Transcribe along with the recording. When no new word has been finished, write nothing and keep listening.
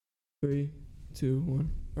Three, two, one.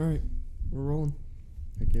 All right, we're rolling.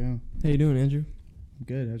 Heck yeah. How you doing, Andrew?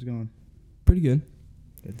 Good. How's it going? Pretty good.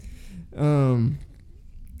 Good.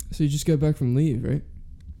 So you just got back from leave, right?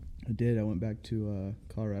 I did. I went back to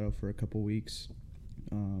Colorado for a couple weeks.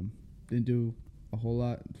 Didn't do a whole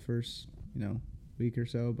lot the first, week or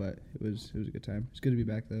so, but it was a good time. It's good to be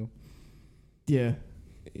back though. Yeah.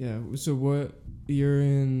 So what? You're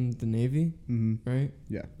in the Navy, right?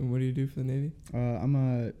 Yeah. And what do you do for the Navy?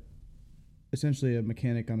 I'm essentially a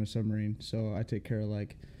mechanic on a submarine, so I take care of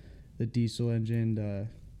like the diesel engine, the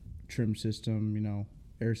trim system,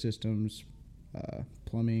 air systems,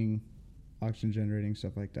 plumbing, oxygen generating,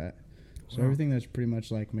 stuff like that. So Wow. everything that's pretty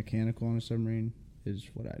much like mechanical on a submarine is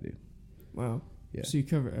what I do. Wow. Yeah. So you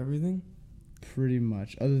cover everything? Pretty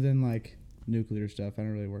much, other than like nuclear stuff. I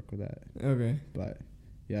don't really work with that. Okay. But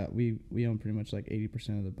yeah, we own pretty much like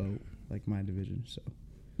 80% of the boat, like my division. So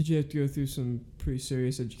Did you have to go through some pretty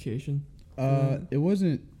serious education? it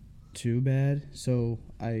wasn't too bad. So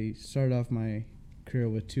I started off my career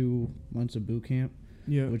with 2 months of boot camp,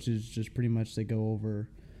 Yeah. which is just pretty much they go over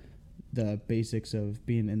the basics of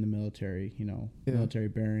being in the military, military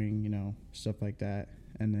bearing, stuff like that.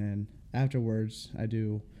 And then afterwards, I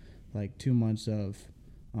do like 2 months of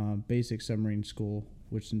basic submarine school,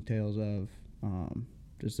 which entails of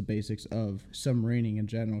just the basics of submarining in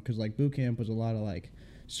general. Because like boot camp was a lot of like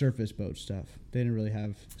surface boat stuff. They didn't really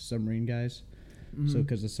have submarine guys. So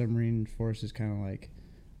because the submarine force is kind of like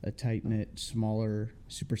a tight-knit, smaller,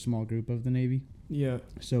 super small group of the Navy. Yeah.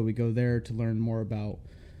 So we go there to learn more about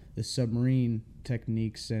the submarine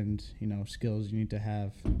techniques and, skills you need to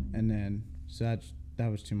have. And then, so that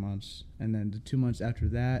was 2 months. And then the 2 months after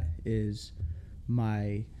that is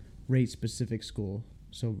my rate-specific school.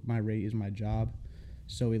 So my rate is my job.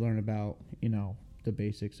 So we learn about, the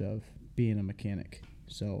basics of being a mechanic.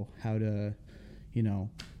 So how to,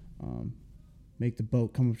 make the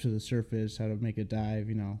boat come up to the surface, how to make it dive,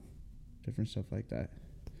 different stuff like that.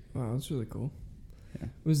 Wow, that's really cool. Yeah.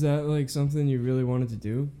 Was that like something you really wanted to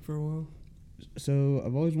do for a while? So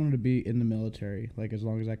I've always wanted to be in the military, like as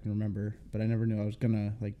long as I can remember, but I never knew I was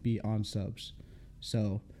gonna like be on subs.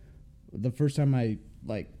 So the first time I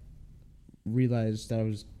like realized that I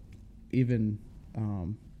was even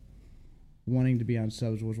wanting to be on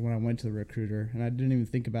subs was when I went to the recruiter, and I didn't even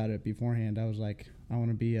think about it beforehand. I was like, I want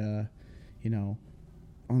to be on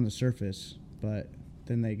the surface, but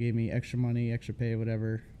then they gave me extra money, extra pay,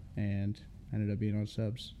 whatever, and I ended up being on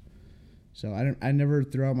subs. So I never,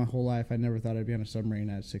 throughout my whole life, I never thought I'd be on a submarine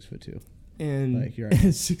at 6'2". And Like, you're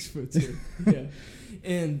 6'2". Yeah.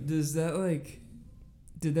 And does that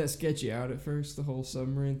did that sketch you out at first, the whole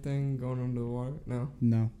submarine thing going under the water?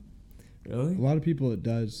 No. Really? A lot of people it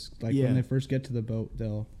does. Like Yeah. when they first get to the boat,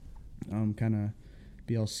 they'll kind of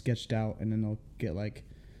be all sketched out, and then they'll get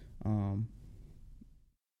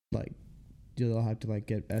they'll have to like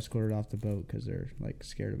get escorted off the boat because they're like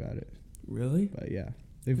scared about it. Really? But yeah,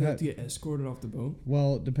 You have to get escorted off the boat?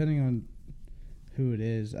 Well, depending on who it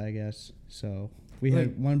is, I guess. So we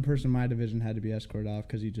had one person in my division had to be escorted off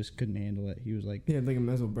because he just couldn't handle it. He was like, He had like a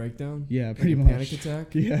mental breakdown? yeah, pretty like a much panic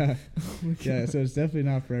attack? Yeah. Oh my God. Yeah, so it's definitely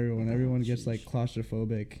not for everyone. Everyone gets like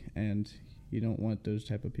claustrophobic, and you don't want those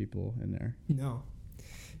type of people in there. No.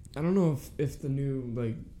 I don't know if the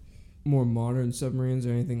new more modern submarines or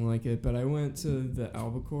anything like it, but I went to the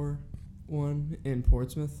Albacore one in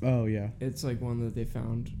Portsmouth. Oh yeah. It's like one that they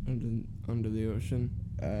found under the ocean,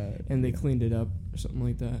 and they yeah. cleaned it up or something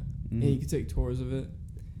like that. Mhm. And you could take tours of it,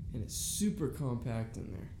 and it's super compact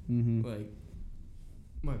in there. Mhm. Like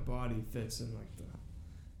my body fits in like the.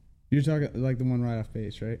 You're talking like the one right off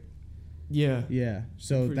base, right? Yeah. Yeah.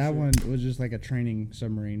 So Pretty that sure. one was just like a training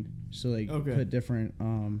submarine. So like Okay. put different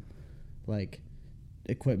like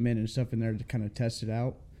equipment and stuff in there to kind of test it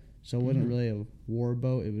out. So it wasn't really a war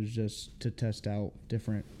boat. It was just to test out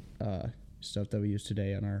different stuff that we use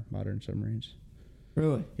today on our modern submarines.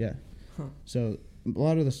 Really? Yeah. Huh. So a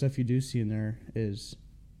lot of the stuff you do see in there is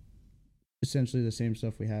essentially the same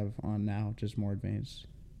stuff we have on now, just more advanced.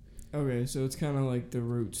 Okay, so it's kind of like the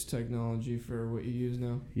roots technology for what you use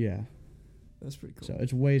now. Yeah. That's pretty cool. So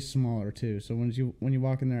it's way smaller too. So when you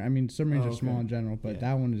walk in there, I mean submarines are small okay. in general, but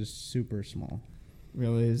that one is super small.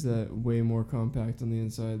 Really, is that way more compact on the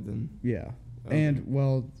inside than? Yeah. Okay. And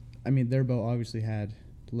well, I mean their boat obviously had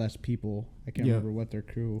less people. I can't remember what their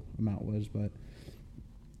crew amount was, but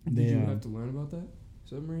Did you have to learn about that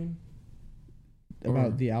submarine?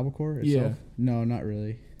 About the Albacore itself? Yeah. No, not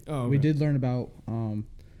really. Oh, okay. We did learn about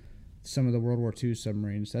some of the World War II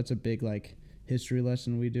submarines. That's a big like history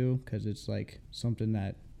lesson we do because it's like something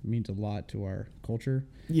that means a lot to our culture.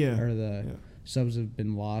 Yeah. Or the subs have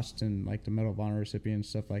been lost and like the Medal of Honor recipients,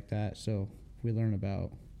 stuff like that. So we learn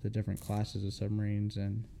about the different classes of submarines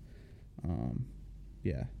and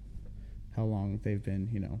how long they've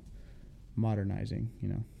been, modernizing,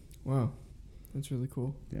 Wow, that's really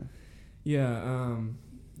cool. Yeah. Yeah.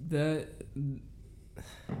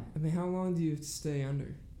 How long do you stay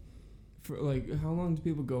under? For like, how long do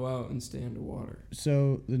people go out and stay underwater?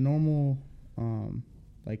 So the normal,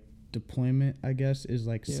 deployment, I guess, is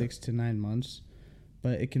 6 to 9 months,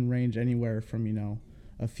 but it can range anywhere from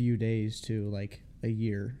a few days to like a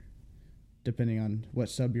year, depending on what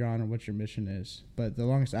sub you're on or what your mission is. But the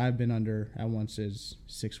longest I've been under at once is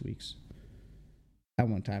 6 weeks. At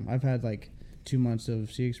one time, I've had 2 months of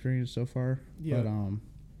sea experience so far. Yeah.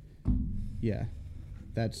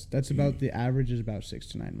 But that's about the average is about 6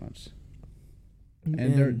 to 9 months.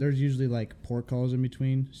 And there's usually port calls in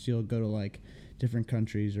between, so you'll go to different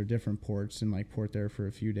countries or different ports and port there for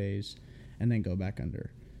a few days, and then go back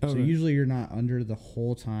under. So usually you're not under the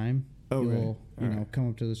whole time. You'll come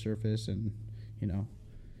up to the surface and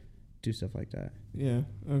do stuff like that. Yeah.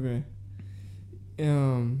 Okay.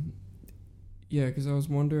 Yeah, because I was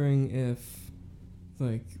wondering if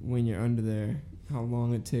when you're under there, how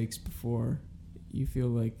long it takes before you feel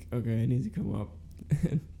like, okay, I need to come up.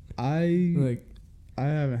 I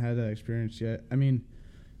haven't had that experience yet. I mean,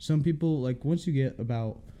 some people once you get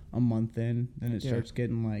about a month in, then it starts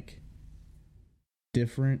getting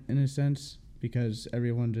different in a sense, because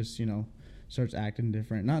everyone just starts acting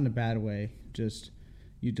different, not in a bad way, just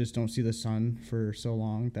you just don't see the sun for so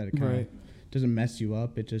long that it kind of doesn't mess you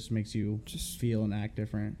up. It just makes you just feel and act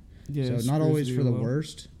different. Yeah, so not always for the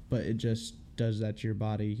worst, but it just does that to your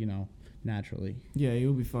body, naturally. Yeah,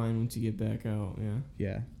 you'll be fine once you get back out.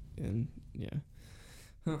 Yeah. And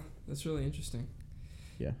huh, that's really interesting.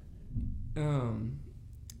 Yeah.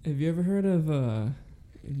 Have you ever heard of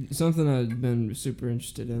something I've been super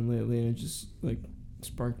interested in lately, and it just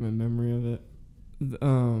sparked my memory of it?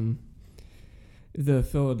 The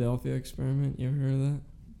Philadelphia experiment. You ever heard of that?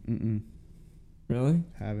 Mm-mm. Really?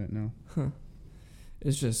 Haven't, no. Huh.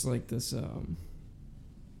 It's just this.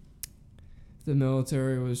 The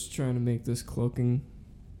military was trying to make this cloaking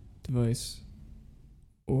device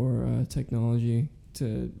or technology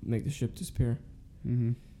to make the ship disappear.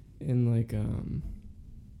 Mm-hmm. And I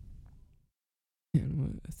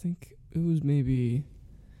think it was maybe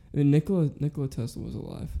Nikola Tesla was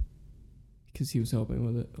alive because he was helping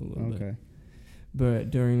with it a little bit. Okay.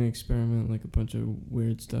 But during the experiment, a bunch of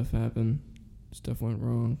weird stuff happened. Stuff went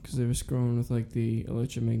wrong because they were screwing with the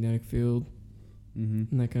electromagnetic field and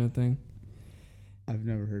that kind of thing. I've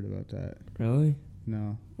never heard about that. Really?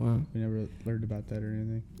 No. Wow. We never learned about that or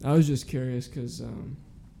anything. I was just curious because,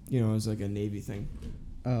 it was a Navy thing.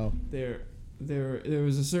 Oh. There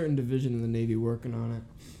was a certain division in the Navy working on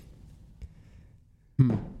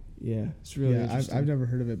it. Yeah, it's really interesting. I've never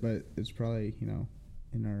heard of it, but it's probably, in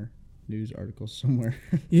our news articles somewhere.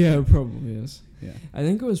 Yeah, it probably is. Yeah. I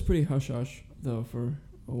think it was pretty hush-hush, though, for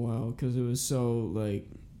a while, because it was so,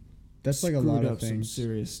 that's a lot of things. Some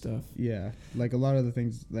serious stuff. Yeah, a lot of the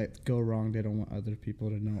things that go wrong, they don't want other people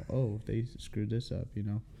to know. Oh, they screwed this up,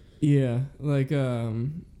 Yeah,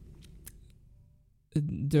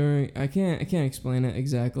 during I can't explain it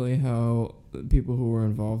exactly how people who were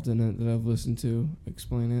involved in it that I've listened to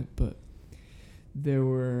explain it, but there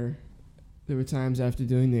were times after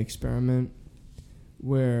doing the experiment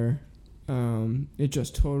where it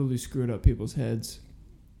just totally screwed up people's heads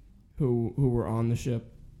who were on the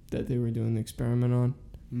ship that they were doing the experiment on.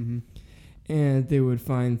 Mm-hmm. And they would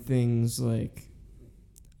find things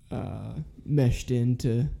meshed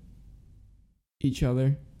into each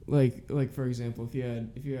other. Like for example, if you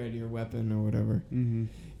had your weapon or whatever,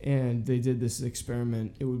 and they did this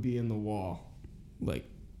experiment, it would be in the wall,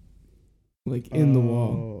 in the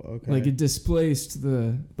wall. Okay. It displaced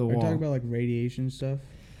the wall. Are you talking about radiation stuff?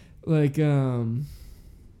 I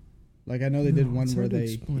know they did one where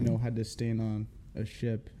they had to stand on a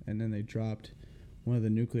ship, and then they dropped one of the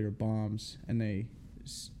nuclear bombs, and they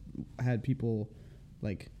had people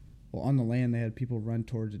on the land, they had people run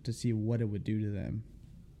towards it to see what it would do to them.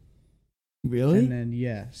 Really? And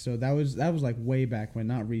then so that was way back when,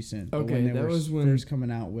 not recent. Okay, but when they was first coming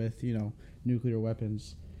out with nuclear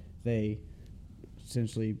weapons, they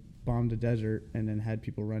essentially bombed a desert and then had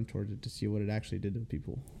people run towards it to see what it actually did to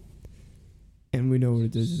people. And we know what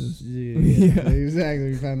it did to us. Yeah,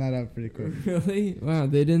 exactly. We found that out pretty quick. Really? Wow,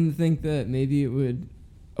 they didn't think that maybe it would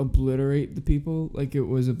obliterate the people like it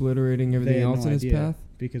was obliterating everything else in its path?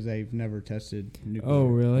 Because they've never tested nuclear. Oh,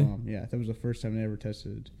 really? Yeah, that was the first time they ever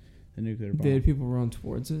tested a nuclear bomb. They had people run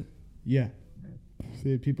towards it? Yeah.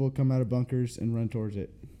 They had people come out of bunkers and run towards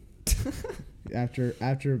it. after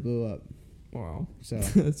it blew up. Wow. So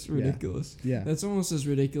that's ridiculous. Yeah. That's almost as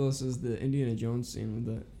ridiculous as the Indiana Jones scene with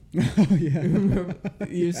that. Oh yeah. Remember?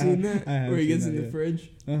 You've seen that? I have where he gets seen in that, the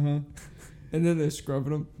fridge? Uh-huh. And then they're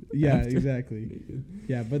scrubbing him. Yeah, after. exactly.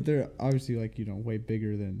 Yeah, but they're obviously like, way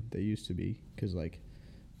bigger than they used to be, because like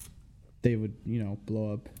they would,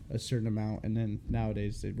 blow up a certain amount, and then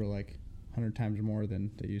nowadays they were like 100 times more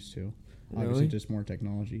than they used to. Really? Obviously just more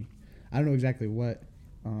technology. I don't know exactly what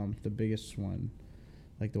the biggest one,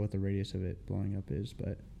 like what the radius of it blowing up is,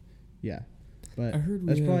 but yeah. But I heard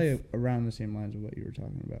that's probably around the same lines of what you were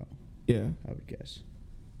talking about. Yeah. I would guess.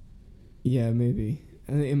 Yeah, maybe.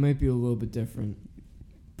 I think it might be a little bit different.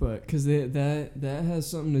 But because that has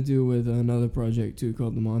something to do with another project, too,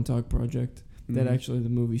 called the Montauk Project, that actually the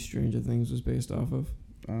movie Stranger Things was based off of.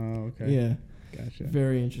 Oh, okay. Yeah. Gotcha.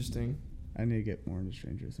 Very interesting. I need to get more into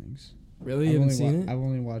Stranger Things. Really? You haven't seen it? I've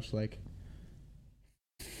only watched like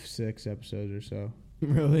 6 episodes or so.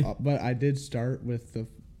 Really? But I did start with the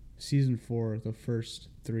season 4, the first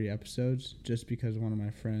 3 episodes, just because one of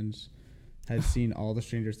my friends had seen all the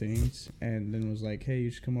Stranger Things and then was like, hey, you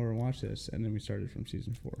should come over and watch this. And then we started from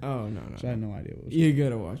season 4. Oh, no. So I had no idea what was You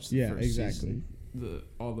gotta watch the first exactly. season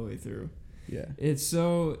all the way through. Yeah. It's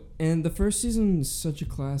so... And the first season is such a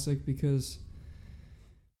classic because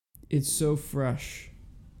it's so fresh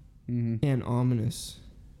and ominous.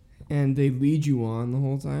 And they lead you on the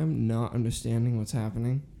whole time, not understanding what's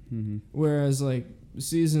happening. Mm-hmm. Whereas, like,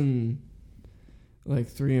 season,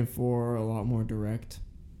 3 and 4 are a lot more direct.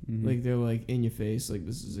 Mm-hmm. Like, they're, like, in your face. Like,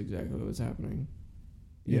 this is exactly what's happening.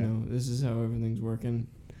 You know, this is how everything's working.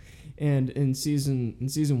 And in season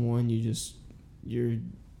 1, you just...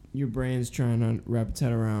 Your brain's trying to wrap its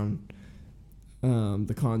head around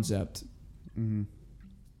the concept. Mm-hmm.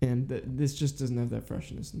 And this just doesn't have that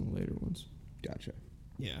freshness in the later ones. Gotcha.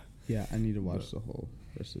 Yeah. Yeah, I need to watch the whole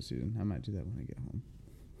rest of the season. I might do that when I get home.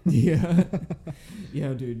 Yeah.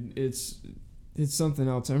 Yeah, dude. It's something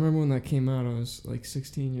else. I remember when that came out, I was like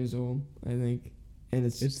 16 years old, I think. And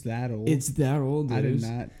it's that old? It's that old, dude. I did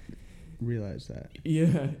not realize that.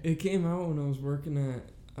 Yeah. It came out when I was working at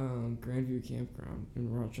Grandview Campground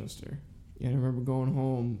in Rochester. Yeah, I remember going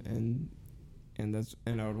home and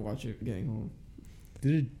I would watch it getting home.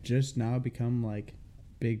 Did it just now become like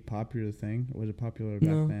big popular thing? Or was it popular back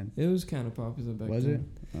then? It was kind of popular back then. Was it?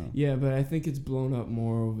 Oh. Yeah, but I think it's blown up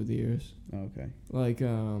more over the years. Oh, okay. Like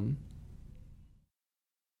when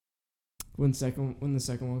the second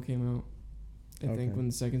one came out, I think when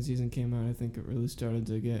the second season came out, I think it really started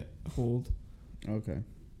to get hold. Okay.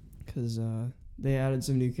 Because they added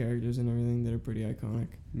some new characters and everything that are pretty iconic.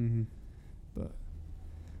 Mm-hmm. But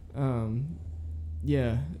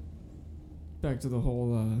yeah. Back to the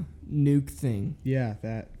whole nuke thing. Yeah,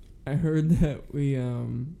 that. I heard that we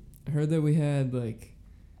had like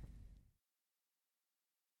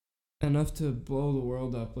enough to blow the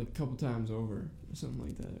world up like a couple times over or something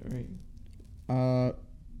like that, right?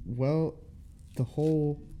 Well,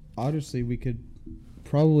 honestly, we could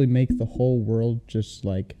probably make the whole world just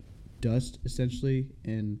like dust essentially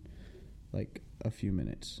in like a few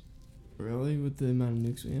minutes. Really? With the amount of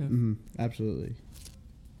nukes we have? Mm-hmm. Absolutely.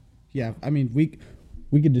 Yeah, I mean, we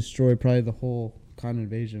could destroy probably the whole continent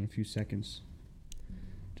of Asia in a few seconds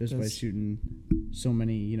just by shooting so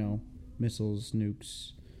many, missiles,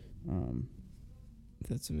 nukes.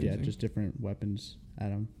 That's amazing. Yeah, just different weapons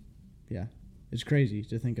at them. Yeah, it's crazy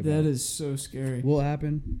to think about. That is so scary. Will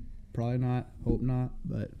happen? Probably not. Hope not.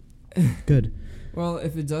 But good. Well,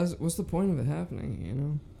 if it does, what's the point of it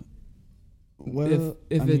happening? Well,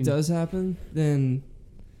 if it does happen, then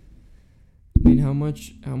I mean, how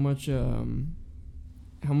much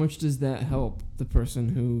does that help the person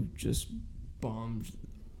who just bombed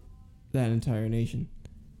that entire nation?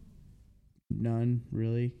 None,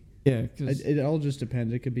 really. Yeah, because it all just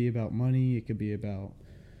depends. It could be about money. It could be about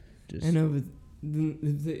just. I know, but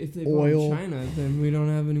if they oil. bomb China, then we don't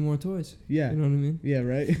have any more toys. Yeah, you know what I mean. Yeah,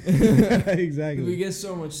 right. Exactly. We get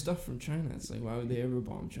so much stuff from China. It's like, why would they ever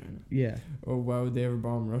bomb China? Yeah. Or why would they ever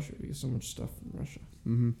bomb Russia? We get so much stuff from Russia.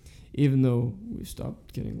 Mm-hmm. Even though we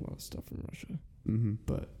stopped getting a lot of stuff from Russia. Mm-hmm.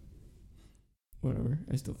 But whatever.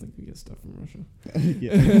 I still think we get stuff from Russia.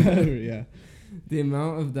 Yeah. Yeah. The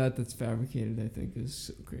amount of that's fabricated, I think, is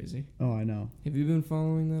so crazy. Oh, I know. Have you been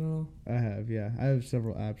following that at all? I have, yeah. I have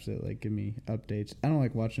several apps that like give me updates. I don't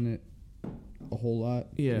like watching it a whole lot.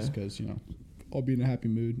 Yeah. Just because, I'll be in a happy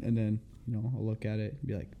mood and then, I'll look at it and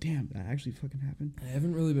be like, damn, that actually fucking happened. I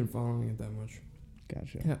haven't really been following it that much.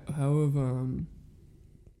 Gotcha. How have,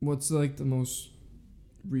 what's like the most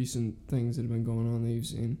recent things that have been going on that you've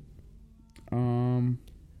seen?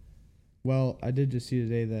 Well, I did just see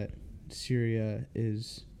today that Syria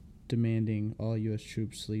is demanding all U.S.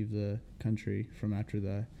 troops leave the country from after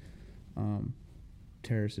the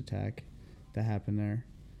terrorist attack that happened there.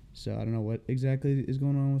 So I don't know what exactly is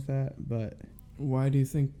going on with that, but why do you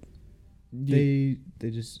think they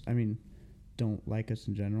just, I mean, don't like us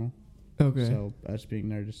in general. Okay. So us being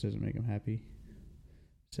there just doesn't make them happy.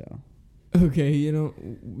 So. Okay,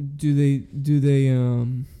 do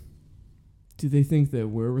they think that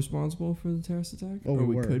we're responsible for the terrorist attack? Oh,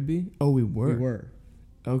 we were. Could be. Oh, we were. We were.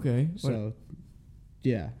 Okay. So,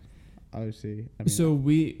 yeah, obviously. I mean, so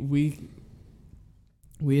we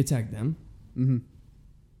attacked them. Mm-hmm.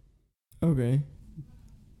 Okay.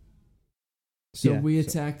 So we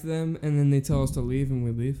attacked them, and then they tell us to leave, and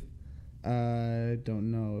we leave? I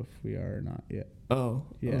don't know if we are or not yet. Oh,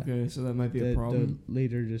 yeah. Okay, so that might be a problem. The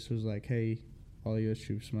leader just was like, hey, all U.S.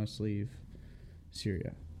 troops must leave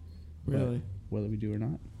Syria. Really? But whether we do or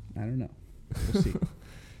not, I don't know. We'll see.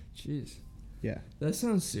 Jeez. Yeah. That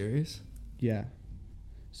sounds serious. Yeah.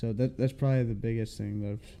 So that's probably the biggest thing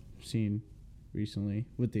that I've seen recently,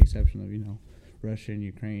 with the exception of, Russia and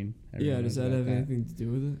Ukraine. Yeah, does that have anything to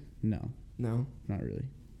do with it? No. No? Not really.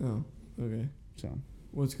 Oh, okay. So.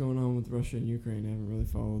 What's going on with Russia and Ukraine? I haven't really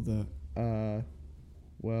followed that.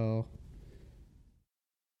 Well,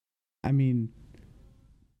 I mean,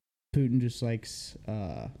 Putin just likes,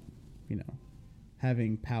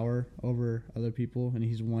 having power over other people, and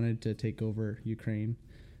he's wanted to take over Ukraine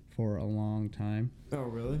for a long time. Oh,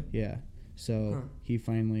 really? Yeah. So he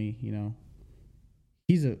finally,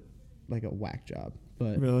 he's a whack job,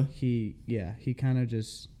 but really, he kind of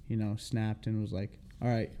just, snapped and was like, all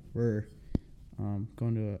right, we're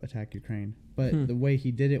going to attack Ukraine. But the way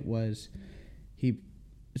he did it was he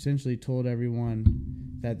essentially told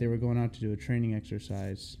everyone that they were going out to do a training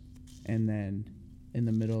exercise, and then in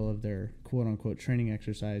the middle of their quote-unquote training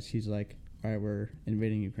exercise, he's like, all right, we're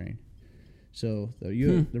invading Ukraine. So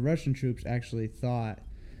the Russian troops actually thought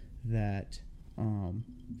that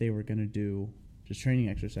they were going to do just training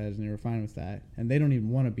exercise, and they were fine with that. And they don't even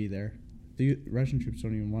want to be there. The Russian troops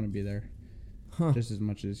don't even want to be there, just as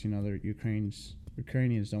much as, the Ukrainians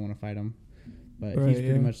don't want to fight them. But he's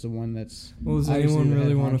pretty much the one that's... Well, does anyone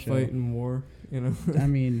really want to fight in war, I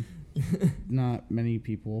mean, not many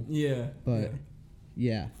people. Yeah. But,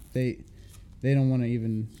 they don't want to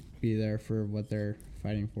even be there for what they're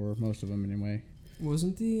fighting for, most of them anyway.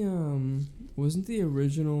 Wasn't the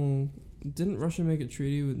original... Didn't Russia make a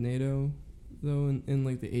treaty with NATO, though, in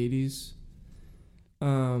like the 80s?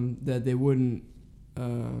 That they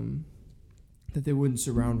wouldn't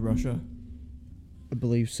surround Russia? I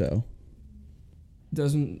believe so.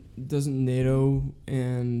 Doesn't NATO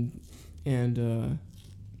and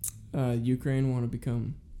Ukraine want to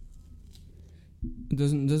become?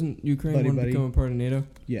 Doesn't Ukraine want to become a part of NATO?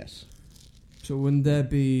 Yes. So wouldn't that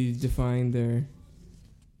be defying their?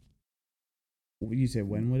 You say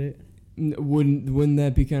when would it? Wouldn't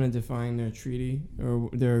that be kind of defying their treaty or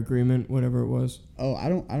their agreement, whatever it was? Oh, I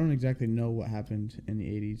don't exactly know what happened in the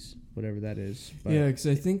 80s, whatever that is. But yeah, because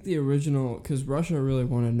I think the original, because Russia really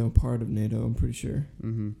wanted no part of NATO, I'm pretty sure.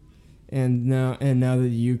 Mm-hmm. And now that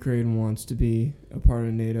Ukraine wants to be a part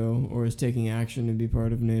of NATO or is taking action to be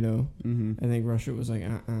part of NATO, I think Russia was like,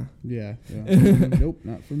 Yeah. Nope,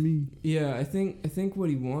 not for me. Yeah, I think what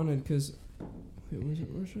he wanted, because wait, was it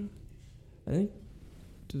Russia? I think.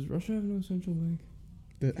 Does Russia have no central bank?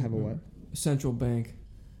 Have a what? Central bank.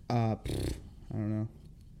 I don't know.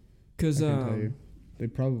 Because I can't tell you. They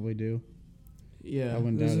probably do. Yeah,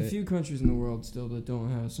 there's a few countries in the world still that don't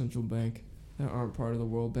have a central bank, that aren't part of the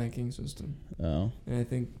world banking system. Oh. And I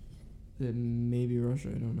think that maybe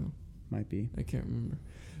Russia, I don't know. Might be. I can't remember.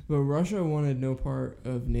 But Russia wanted no part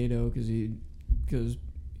of NATO because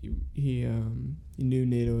he knew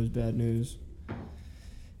NATO was bad news.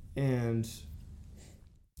 And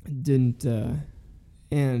didn't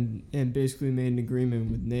and basically made an agreement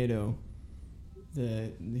with NATO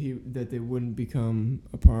that they wouldn't become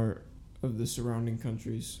a part of the surrounding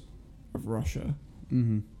countries of Russia,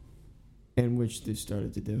 and which they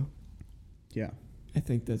started to do. Yeah, I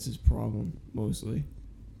think that's his problem mostly.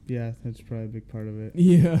 Yeah, that's probably a big part of it.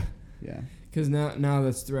 Yeah, yeah, because now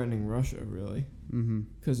that's threatening Russia really.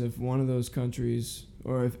 Because if one of those countries,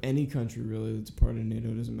 or if any country really that's a part of NATO,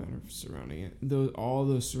 doesn't matter if it's surrounding it, all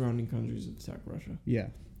those surrounding countries attack Russia. Yeah.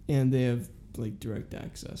 And they have like direct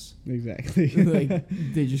access. Exactly. Like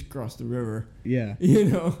they just cross the river. Yeah.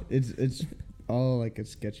 It's all like a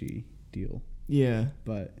sketchy deal. Yeah.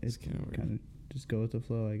 But it's kind of just go with the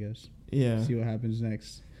flow, I guess. Yeah. See what happens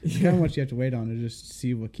next. It's kind of what you have to wait on to just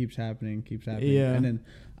see what keeps happening. Yeah. And then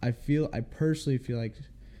I personally feel like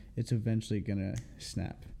it's eventually gonna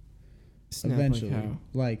snap. Eventually,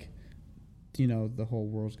 like the whole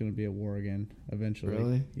world's going to be at war again eventually.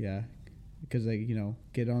 Really? Yeah. Because they,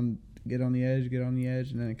 get on the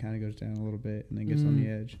edge, and then it kind of goes down a little bit, and then gets on the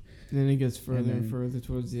edge. And then it gets further and further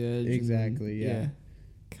towards the edge. Exactly, yeah.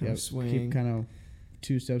 Kind of swaying. Keep kind of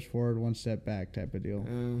 2 steps forward, 1 step back type of deal.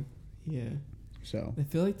 Yeah. So I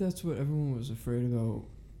feel like that's what everyone was afraid about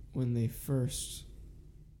when they first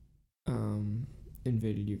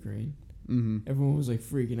invaded Ukraine. Mm-hmm. Everyone was like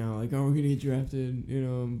freaking out, like, "Oh, we're gonna get drafted,"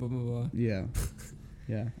 blah blah blah. Yeah,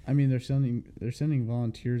 yeah. I mean, they're sending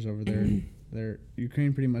volunteers over there.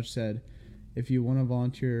 Ukraine pretty much said, if you want to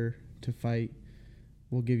volunteer to fight,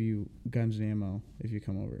 we'll give you guns and ammo if you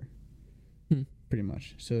come over. Pretty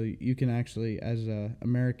much. So you can actually, as a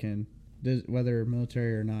American, whether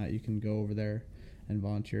military or not, you can go over there and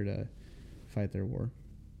volunteer to fight their war.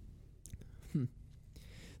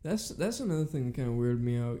 That's another thing that kind of weirded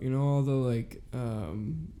me out. All the like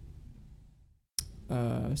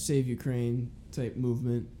Save Ukraine type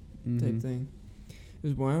movement type thing.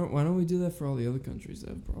 Is why don't we do that for all the other countries that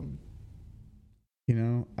have a problem?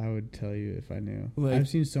 I would tell you if I knew. Like, I've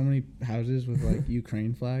seen so many houses with like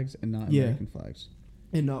Ukraine flags and not American flags.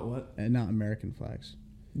 And not what? And not American flags.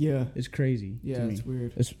 Yeah. It's crazy. Yeah, to me. it's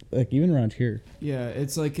weird. It's like even around here. Yeah,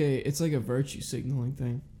 it's like a virtue signaling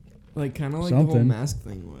thing. Like kind of like the whole mask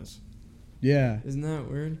thing was. Yeah. Isn't that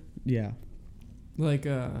weird? Yeah. Like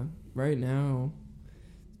right now,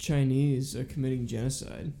 Chinese are committing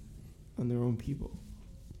genocide on their own people.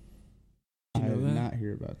 I did not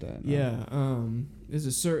hear about that. No. Yeah, there's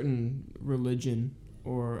a certain religion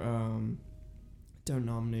or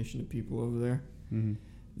denomination of people over there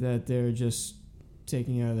that they're just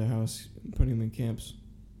taking out of their house and putting them in camps.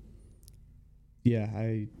 Yeah,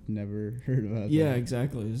 I never heard about that. Yeah,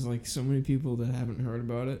 exactly. There's like so many people that haven't heard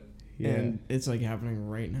about it, and it's like happening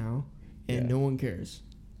right now, and no one cares,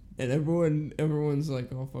 and everyone's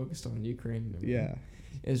like all focused on Ukraine. And yeah,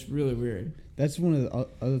 it's really weird. That's one of the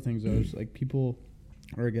other things though. Is like people,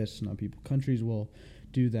 or I guess not people, countries will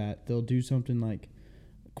do that. They'll do something like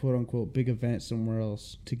quote unquote big event somewhere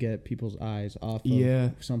else to get people's eyes off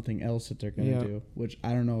of something else that they're gonna do. Which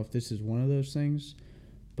I don't know if this is one of those things,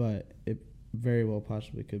 but it very well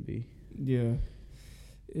possibly could be. Yeah.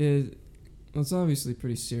 It's obviously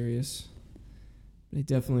pretty serious. I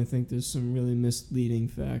definitely think there's some really misleading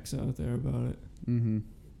facts out there about it. Mm-hmm.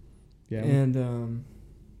 Yeah.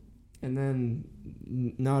 And then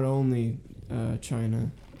not only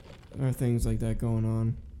China are things like that going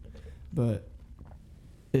on, but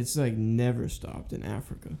it's like never stopped in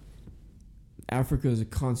Africa. Africa is a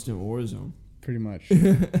constant war zone. Pretty much.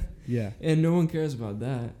 Yeah. And no one cares about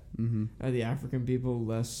that. Mm-hmm. Are the African people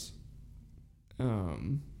less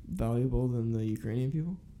valuable than the Ukrainian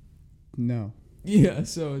people? No. Yeah,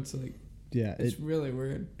 so it's like... Yeah. It's really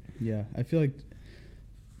weird. Yeah, I feel like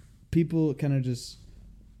people kind of just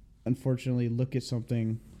unfortunately look at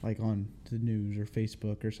something like on the news or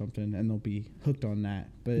Facebook or something and they'll be hooked on that.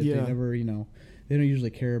 But they never, they don't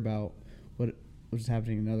usually care about what's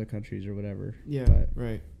happening in other countries or whatever. Yeah,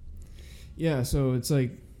 right. Yeah, so it's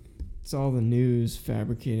like it's all the news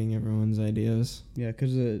fabricating everyone's ideas. Yeah,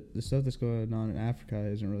 because the stuff that's going on in Africa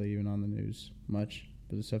isn't really even on the news much,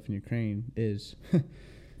 but the stuff in Ukraine is.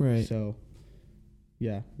 Right. So,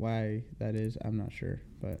 yeah, why that is, I'm not sure,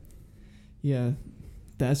 but. Yeah,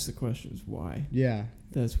 that's the question is why. Yeah.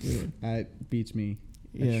 That's weird. It beats me.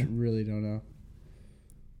 Yeah. I really don't know.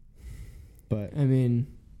 But. I mean,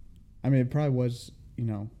 it probably was,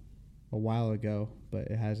 a while ago, but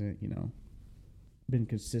it hasn't, been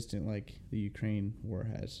consistent like the Ukraine war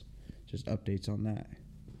has. Just updates on that.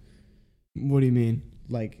 What do you mean?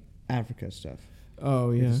 Like Africa stuff.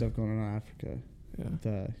 Oh, yeah. The stuff going on in Africa.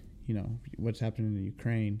 Yeah. What's happening in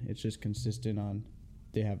Ukraine, it's just consistent on,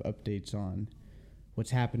 they have updates on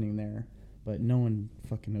what's happening there, but no one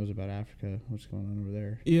fucking knows about Africa, what's going on over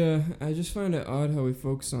there. Yeah, I just find it odd how we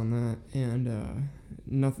focus on that and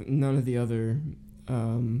none of the other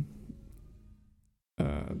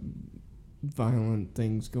violent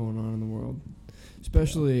things going on in the world,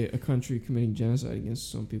 especially a country committing genocide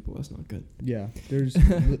against some people. That's not good. Yeah,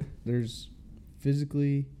 there's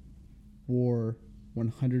physically war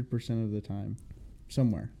 100% of the time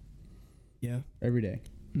somewhere. Yeah, every day.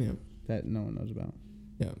 Yeah, that no one knows about.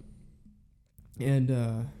 Yeah, and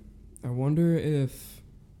I wonder if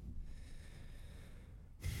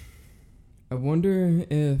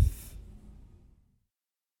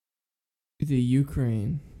the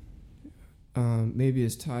Ukraine maybe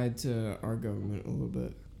is tied to our government a little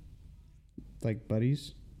bit. Like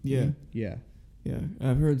buddies? Yeah. Yeah. Yeah.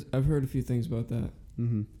 I've heard a few things about that.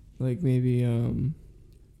 Mm-hmm. Like maybe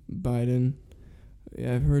Biden.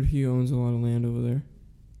 Yeah, I've heard he owns a lot of land over there.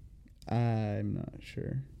 I'm not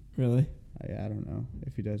sure. Really? I don't know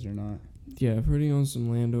if he does or not. Yeah, I've heard he owns some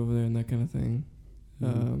land over there and that kind of thing.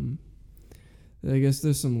 I guess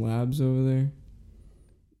there's some labs over there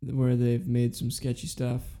where they've made some sketchy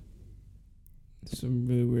stuff. Some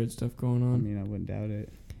really weird stuff going on. I mean, I wouldn't doubt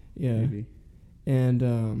it. Yeah. Maybe. And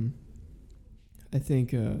I think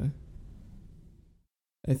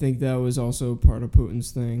that was also part of Putin's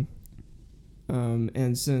thing.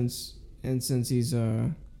 And since he's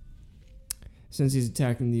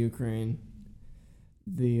attacking the Ukraine,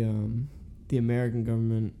 the American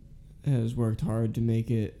government has worked hard to make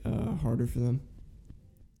it harder for them.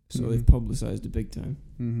 So they've publicized it big time.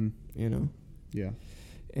 Mm-hmm. You know. Yeah.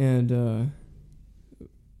 And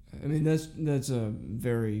I mean that's a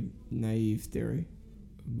very naive theory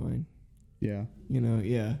of mine. Yeah. You know.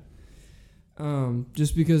 Yeah.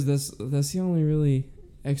 Just because that's the only really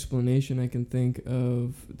explanation I can think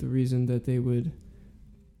of the reason that they would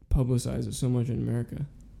publicize it so much in America.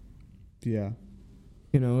 Yeah.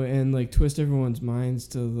 You know, and like twist everyone's minds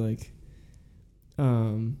to like,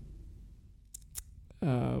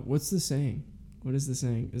 what's the saying? What is the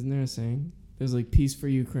saying? Isn't there a saying? There's like peace for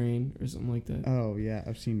Ukraine or something like that. Oh yeah,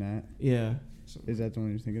 I've seen that. Yeah. Is that the one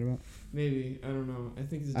you're thinking about? Maybe, I don't know. I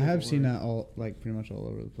think it's I have seen that all pretty much all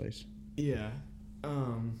over the place. Yeah.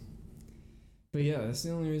 But yeah, that's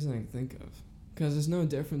the only reason I can think of. Because it's no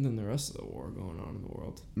different than the rest of the war going on in the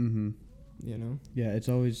world. Mm-hmm. You know? Yeah, it's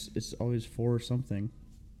always for something.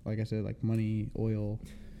 Like I said, like money, oil.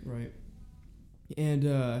 Right. And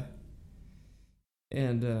the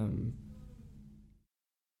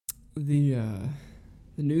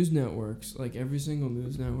news networks, like every single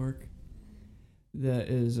news network that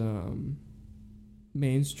is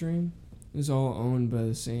mainstream, is all owned by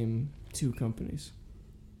the same two companies.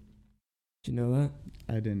 Did you know that?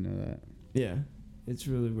 I didn't know that. Yeah, it's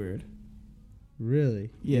really weird. Really?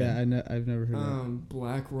 Yeah, I've never heard that.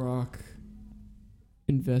 BlackRock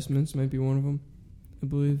Investments might be one of them, I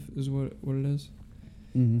believe, is what it is.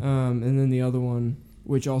 Mm-hmm. And then the other one,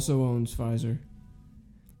 which also owns Pfizer.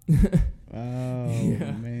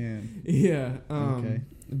 Man. Yeah. Okay.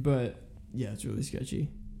 But yeah, it's really sketchy,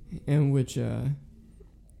 and which a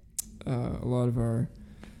lot of our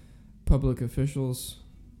public officials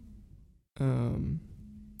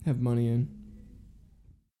have money in.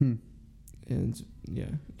 And yeah,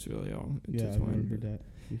 it's really all intertwined. Yeah, I've never heard that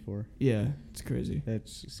before. Yeah, it's crazy.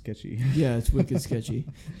 That's sketchy. Yeah, it's wicked sketchy.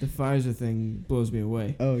 The Pfizer thing blows me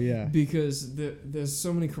away. Oh yeah, because there's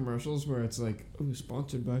so many commercials where it's like, "Oh,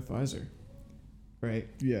 sponsored by Pfizer," right?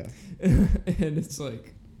 Yeah, and it's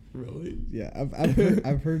like, really? Yeah,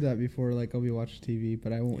 I've heard that before. Like I'll be watching TV,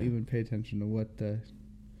 but I won't even pay attention to what the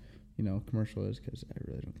commercial is because I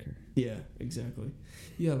really don't care. Yeah, exactly.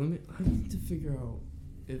 Yeah, I need to figure out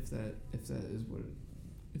if that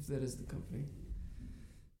is the company.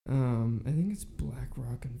 I think it's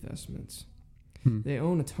BlackRock Investments. They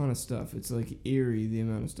own a ton of stuff. It's like eerie the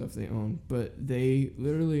amount of stuff they own, but they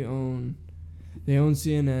literally own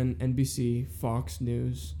CNN, NBC, Fox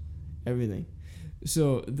News, everything.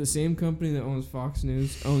 So the same company that owns Fox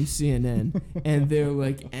News owns CNN, and they're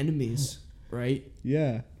like enemies, right?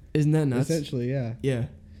 Yeah. Isn't that nuts? Essentially, yeah. Yeah.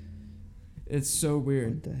 It's so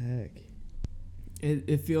weird. What the heck?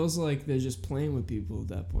 It feels like they're just playing with people at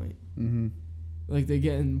that point. Mm-hmm. Like they're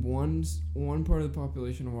getting one part of the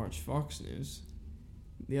population to watch Fox News,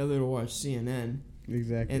 the other to watch CNN.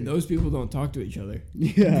 Exactly. And those people don't talk to each other.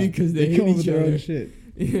 Yeah. Because they hate come up each with their other. own shit.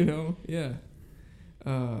 You know? Yeah.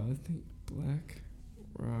 I think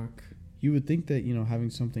BlackRock. You would think that,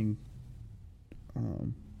 having something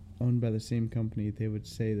owned by the same company, they would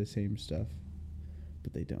say the same stuff,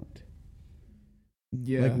 but they don't.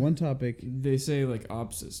 Yeah. Like one topic. They say like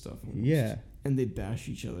opposite stuff. Almost. Yeah. And they bash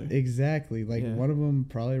each other. Exactly. Like one of them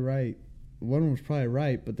probably right. One of them was probably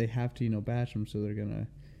right, but they have to, bash them, so they're going to,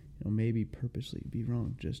 maybe purposely be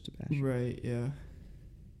wrong just to bash them. Right, yeah.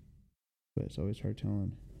 But it's always hard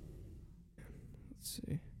telling. Let's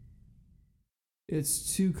see.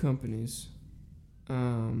 It's two companies.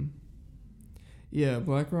 Yeah,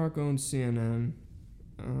 BlackRock owns CNN.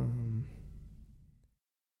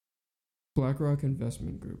 BlackRock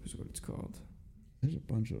Investment Group is what it's called. There's a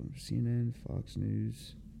bunch of them. CNN, Fox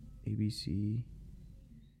News, ABC.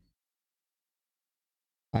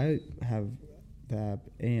 I have the app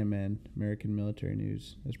AMN, American Military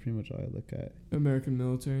News. That's pretty much all I look at. American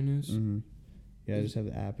Military News? Mm-hmm. Yeah, I just have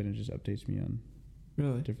the app and it just updates me on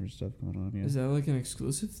different stuff going on. Yeah. Is that like an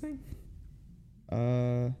exclusive thing?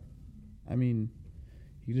 I mean,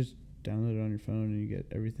 you just download it on your phone and you get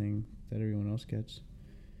everything that everyone else gets.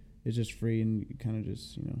 It's just free and you kind of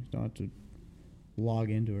just, don't have to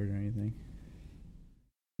log into it or anything.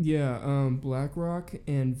 Yeah, BlackRock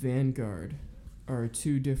and Vanguard are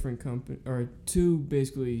two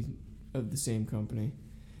basically of the same company,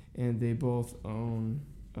 and they both own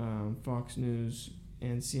Fox News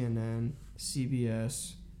and CNN,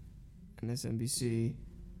 CBS, and SNBC.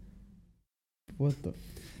 What the?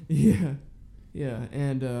 Yeah,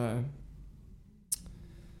 and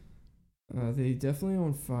they definitely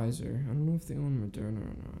own Pfizer. I don't know if they own Moderna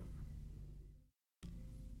or not.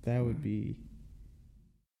 That would be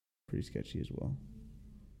pretty sketchy as well.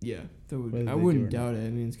 Yeah, that would. I wouldn't doubt it. I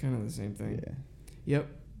mean, it's kind of the same thing. Yeah. Yep.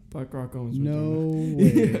 BlackRock owns No Moderna.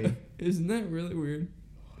 way. Yeah. Isn't that really weird?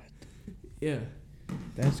 What? Yeah.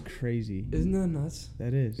 That's crazy. Isn't that nuts?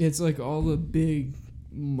 That is. It's like all the big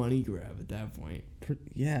money grab at that point.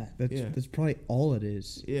 That's probably all it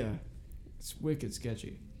is. Yeah. It's wicked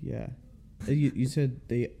sketchy. Yeah. You said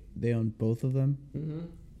they own both of them? Mm-hmm.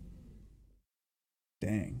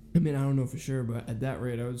 Dang. I mean, I don't know for sure, but at that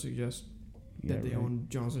rate, I would suggest that they own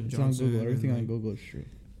Johnson & It's Johnson. on Google. Everything on Google is true.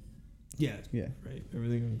 Yeah. Yeah. Right.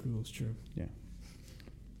 Everything on Google is true. Yeah.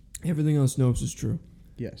 Everything on Snopes is true.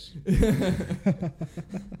 Yes.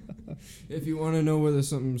 If you want to know whether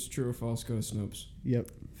something's true or false, go to Snopes. Yep.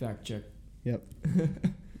 Fact check. Yep.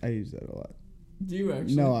 I use that a lot. Do you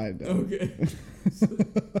actually? No, I don't. Okay.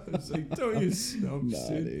 I was like, don't use Snopes, Nah,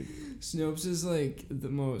 dude. Snopes is like the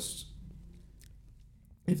most...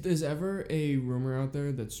 If there's ever a rumor out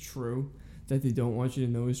there that's true, that they don't want you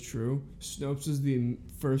to know is true, Snopes is the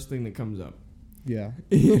first thing that comes up. Yeah.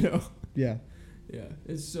 You know? Yeah. Yeah.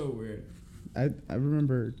 It's so weird. I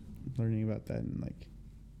remember learning about that in like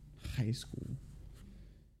high school.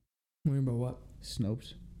 Learning about what?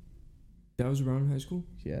 Snopes. That was around high school?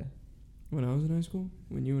 Yeah. When I was in high school?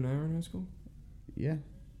 When you and I were in high school? Yeah.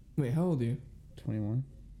 Wait, how old are you? 21.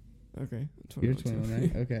 Okay. You're 21,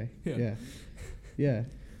 right? Okay. Yeah. Yeah.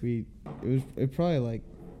 It probably like,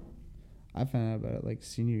 I found out about it like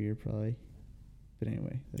senior year probably. But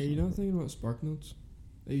anyway. Yeah, you know thinking about Spark Notes?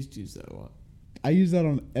 I used to use that a lot. I use that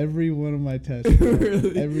on every one of my tests.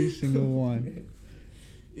 Really? Every single one.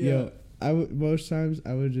 Yeah. Yo, most times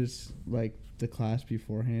I would just like the class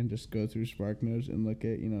beforehand, just go through Spark Notes and look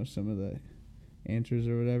at, some of the answers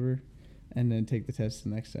or whatever, and then take the test the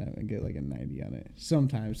next time and get like a 90 on it.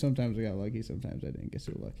 Sometimes I got lucky, sometimes I didn't get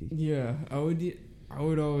so lucky. Yeah, I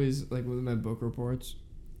would always, like with my book reports,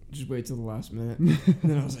 just wait till the last minute. And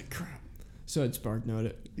then I was like, crap. So I'd Spark Note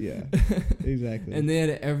it. Yeah, exactly. And they had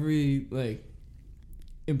every, like,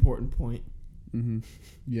 important point. Mm-hmm.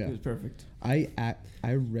 Yeah. It was perfect. I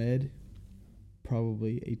read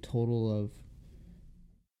probably a total of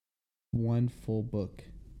one full book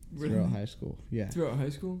throughout high school. Yeah. Throughout high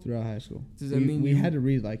school? Throughout high school. Does that mean we had to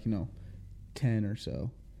read like, 10 or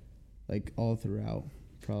so, like all throughout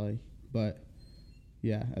probably. But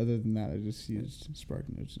yeah, other than that, I just used Spark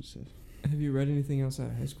Notes and stuff. Have you read anything outside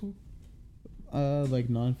of high school? Like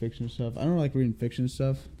nonfiction stuff. I don't like reading fiction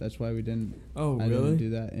stuff. That's why we didn't. Oh, really? I didn't do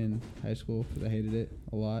that in high school because I hated it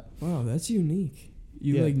a lot. Wow, that's unique.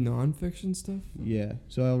 You like nonfiction stuff? Yeah.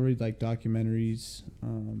 So I'll read like documentaries.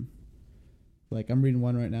 Like I'm reading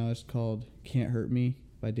one right now. It's called "Can't Hurt Me"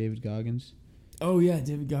 by David Goggins. Oh yeah,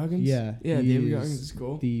 David Goggins. Yeah. David Goggins is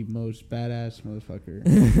cool. The most badass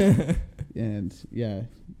motherfucker. And yeah,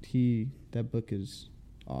 that book is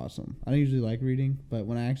awesome. I don't usually like reading, but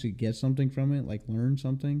when I actually get something from it, like learn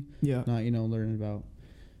something, not learning about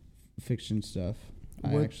fiction stuff,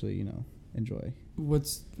 I actually enjoy.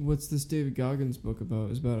 What's this David Goggins book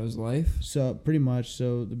about? Is about his life? So pretty much.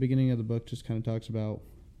 So the beginning of the book just kind of talks about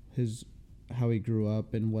how he grew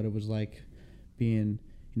up and what it was like being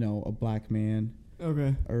a black man,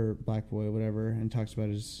 or black boy, whatever, and talks about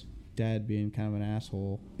his dad being kind of an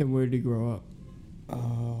asshole. And where did he grow up?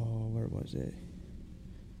 Oh, where was it?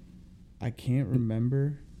 I can't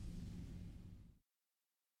remember.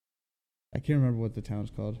 I can't remember what the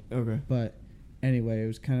town's called. Okay. But anyway, it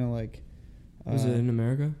was kind of like... was it in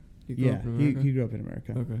America? He grew up in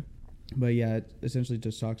America. Okay. But yeah, it essentially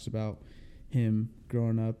just talks about him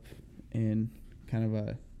growing up in kind of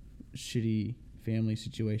a shitty family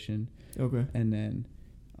situation. Okay. And then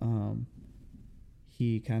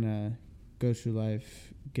he kind of goes through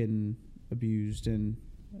life getting abused and,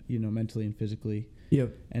 mentally and physically.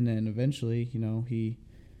 Yep. And then eventually,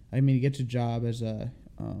 he gets a job as a,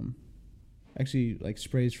 actually like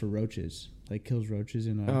sprays for roaches, like kills roaches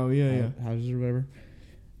in houses or whatever.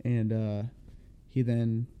 And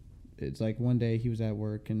it's like one day he was at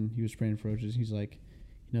work and he was spraying for roaches. He's like,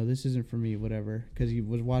 this isn't for me, whatever. Because he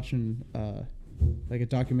was watching like a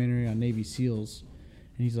documentary on Navy SEALs.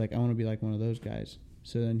 And he's like, I want to be like one of those guys.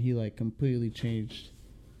 So then he like completely changed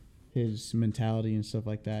his mentality and stuff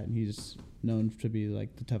like that, and he's known to be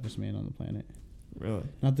like the toughest man on the planet. Really?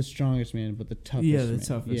 Not the strongest man, but the toughest. Yeah, the man.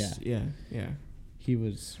 toughest. Yeah. He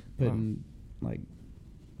was put in like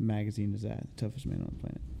magazine as that toughest man on the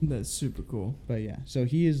planet. That's super cool. But yeah, so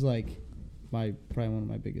he is like probably one of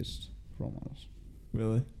my biggest role models.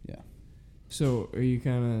 Really? Yeah. So are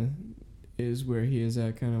you is where he is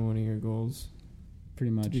at kind of one of your goals?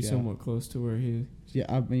 Pretty much, to be somewhat close to where he. Yeah,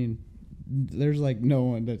 I mean, there's like no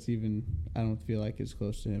one that's even, I don't feel like is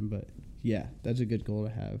close to him, but yeah, that's a good goal to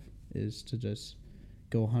have, is to just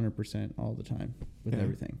go 100% all the time with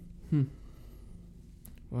everything.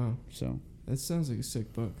 Wow. So that sounds like a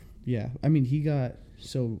sick book. Yeah, I mean,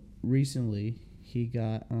 recently he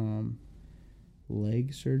got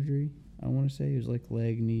leg surgery. I want to say it was like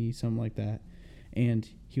leg, knee, something like that, and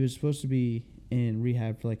he was supposed to be in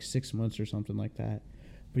rehab for like 6 months or something like that,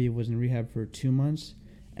 but he was in rehab for 2 months,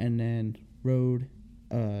 and then rode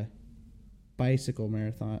a bicycle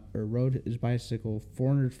marathon, or rode his bicycle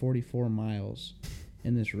 444 miles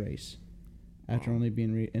in this race after only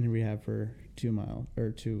being in rehab for 2 months.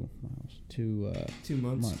 2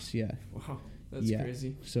 months. Yeah. Wow, that's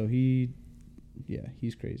crazy. So he's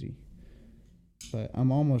crazy. But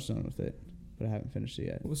I'm almost done with it, but I haven't finished it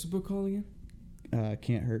yet. What's the book called again?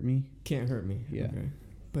 Can't Hurt Me. Can't Hurt Me. Yeah. Okay.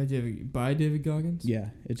 By David Goggins? Yeah.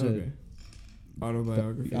 It's a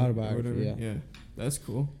autobiography. Autobiography, yeah. That's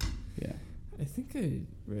cool. Yeah. I think I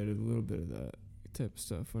read a little bit of that type of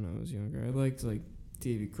stuff when I was younger. I liked like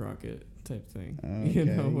Davy Crockett type thing.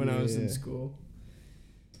 Okay, when I was in school.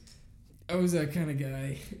 I was that kind of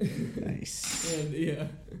guy. Nice.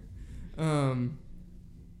 And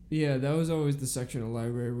yeah, that was always the section of the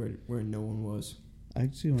library where no one was. I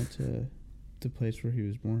actually went to the place where he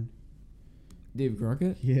was born. David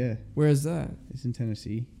Crockett? Yeah. Where is that? It's in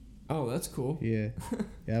Tennessee. Oh, that's cool. Yeah.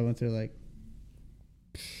 Yeah, I went there like,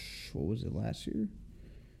 what was it, last year?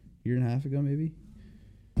 Year and a half ago, maybe?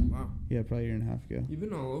 Wow. Yeah, probably a year and a half ago. You've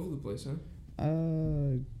been all over the place, huh?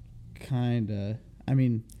 Kinda. I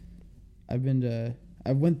mean, I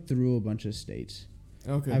went through a bunch of states.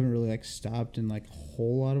 Okay. I haven't really like stopped in like a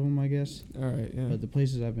whole lot of them, I guess. All right, yeah. But the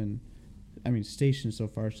places I've been, stationed so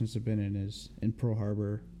far since I've been in is in Pearl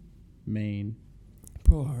Harbor, Maine.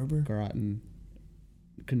 Pearl Harbor? Groton,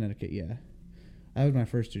 Connecticut, yeah. That was my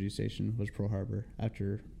first duty station, was Pearl Harbor,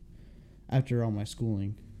 after all my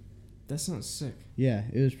schooling. That sounds sick. Yeah,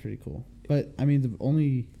 it was pretty cool. But, but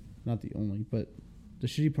the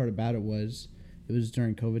shitty part about it was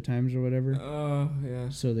during COVID times or whatever. Oh, yeah.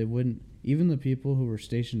 So they wouldn't, even the people who were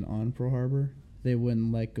stationed on Pearl Harbor, they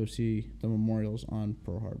wouldn't go see the memorials on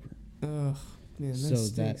Pearl Harbor. Ugh, man, so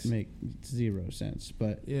that makes zero sense.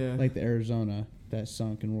 But yeah, like the Arizona that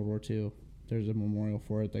sunk in World War II, there's a memorial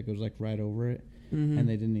for it that goes like right over it, and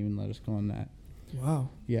they didn't even let us go on that. Wow.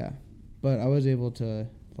 Yeah, but I was able to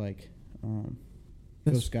go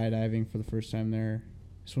skydiving for the first time there,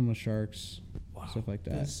 swim with sharks, stuff like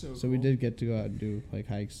that. That's so cool. We did get to go out and do like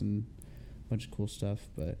hikes and a bunch of cool stuff,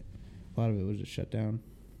 but a lot of it was just shut down.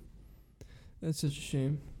 That's such a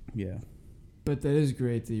shame. Yeah. But that is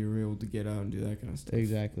great that you were able to get out and do that kind of stuff.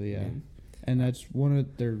 Exactly, yeah. And that's one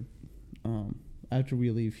of their, after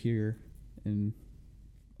we leave here in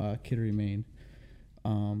Kittery, Maine,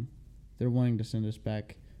 they're wanting to send us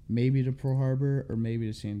back maybe to Pearl Harbor or maybe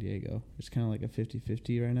to San Diego. It's kind of like a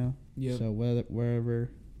 50-50 right now. Yeah. So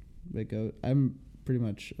wherever they go, I'm pretty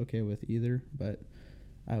much okay with either, but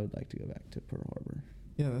I would like to go back to Pearl Harbor.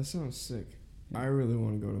 Yeah, that sounds sick. Yeah. I really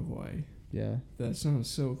want to go to Hawaii. Yeah. That sounds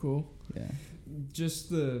so cool. Yeah.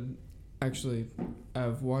 Actually,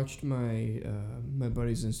 I've watched my my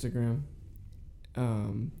buddy's Instagram.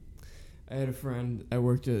 I had a friend I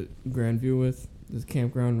worked at Grandview with, the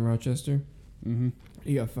campground in Rochester. Mm-hmm.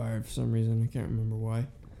 He got fired for some reason. I can't remember why.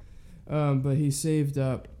 But he saved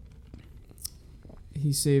up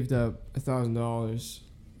 $1,000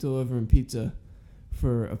 delivering pizza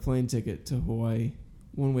for a plane ticket to Hawaii,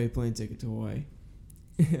 one-way plane ticket to Hawaii,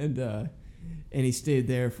 and he stayed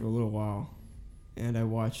there for a little while. And I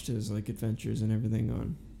watched his adventures and everything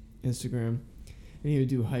on Instagram. And he would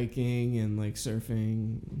do hiking and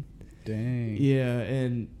surfing. Dang. Yeah,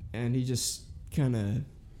 and he just kind of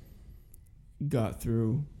got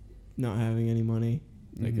through not having any money,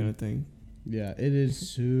 that kind of thing. Yeah, it is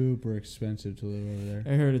super expensive to live over there.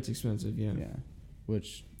 I heard it's expensive, yeah. Yeah,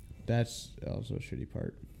 which that's also a shitty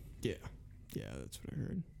part. Yeah, that's what I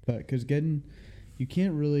heard. But because you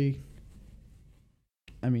can't really,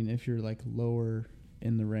 if you're lower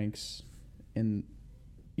in the ranks and,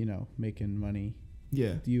 making money,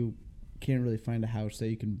 yeah, you can't really find a house that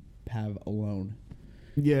you can have alone.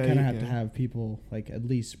 Yeah, kind of have to have people, like at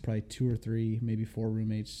least probably 2 or 3, maybe 4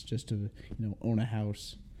 roommates just to, own a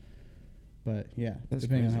house. But yeah, that's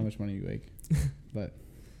depending crazy. on how much money you make. But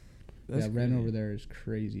that's rent over there is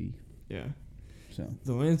crazy. Yeah. So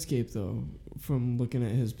the landscape, though, from looking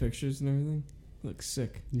at his pictures and everything, looks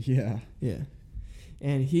sick. Yeah. Yeah.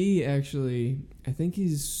 And he actually, I think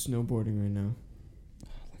he's snowboarding right now.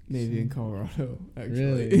 Maybe in Colorado,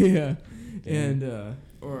 actually. Really? Yeah. Damn. And,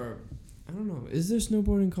 or, I don't know. Is there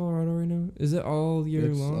snowboarding in Colorado right now? Is it all year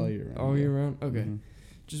It's long? all year round. All year round? Okay. Mm-hmm.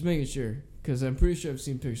 Just making sure. Because I'm pretty sure I've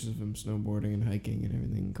seen pictures of him snowboarding and hiking and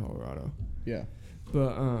everything in Colorado. Yeah.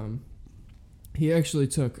 But he actually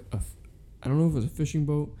took I don't know if it was a fishing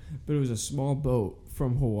boat, but it was a small boat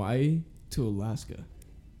from Hawaii to Alaska.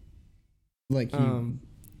 Like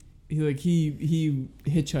he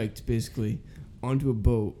hitchhiked basically onto a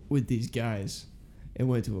boat with these guys and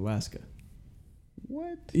went to Alaska.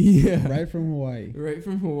 What? Yeah. Right from Hawaii. Right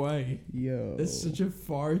from Hawaii. Yo. That's such a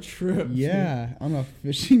far trip. Yeah, on a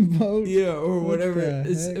fishing boat. Yeah, or What whatever.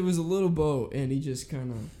 the heck? It was a little boat, and he just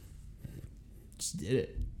kind of just did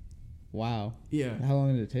it. Wow. Yeah. How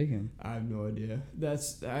long did it take him? I have no idea.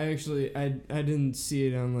 I didn't see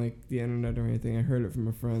it on like the internet or anything. I heard it from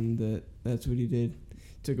a friend that's what he did.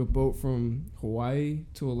 Took a boat from Hawaii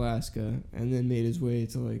to Alaska and then made his way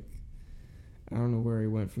to like, I don't know where he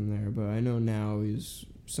went from there, but I know now he's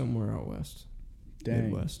somewhere out west. Dang.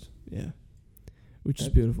 Midwest. Yeah. Which is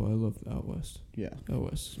beautiful. I love out west. Yeah.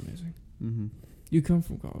 Out west is amazing. Mm-hmm. You come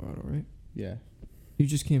from Colorado, right? Yeah. You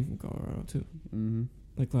just came from Colorado too. Mm-hmm.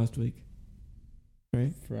 Like last week.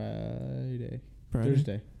 Right? Friday.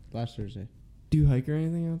 Thursday. Last Thursday. Do you hike or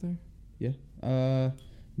anything out there? Yeah.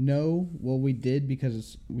 No. Well, we did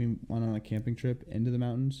because we went on a camping trip into the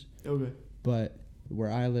mountains. Okay. But where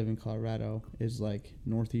I live in Colorado is like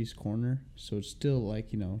northeast corner, so it's still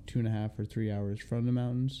like 2.5 or 3 hours from the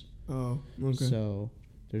mountains. Oh, okay. So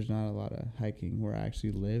there's not a lot of hiking where I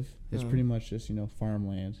actually live. It's pretty much just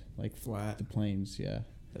farmland, like flat. the plains. Yeah.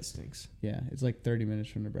 That stinks. Yeah, it's like 30 minutes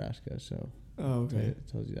from Nebraska, so Oh, okay. it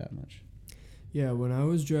tells you that much. Yeah, when I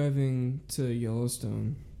was driving to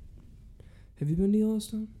Yellowstone, have you been to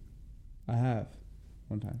Yellowstone? I have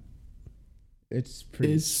one time. It's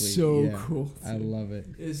pretty It's sweet. so Yeah, cool. I love it.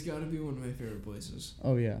 It's got to be one of my favorite places.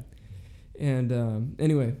 Oh, yeah. And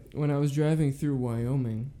anyway, when I was driving through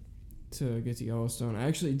Wyoming to get to Yellowstone, I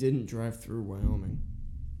actually didn't drive through Wyoming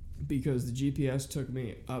because the GPS took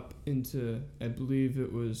me up into, I believe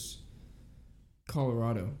it was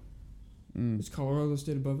Colorado. Is Colorado the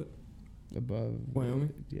state above it? Above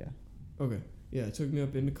Wyoming? Yeah. Okay. Yeah, it took me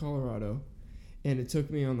up into Colorado, and it took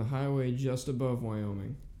me on the highway just above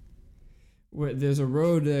Wyoming. Where there's a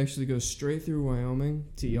road that actually goes straight through Wyoming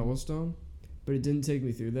to Yellowstone, but it didn't take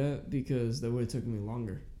me through that because that would have taken me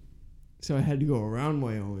longer. So I had to go around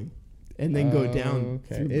Wyoming and then go down.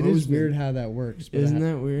 Okay. Through It Bozeman. is weird how that works. But Isn't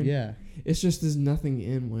that weird? Yeah. It's just there's nothing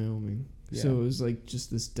in Wyoming. Yeah. So it was like just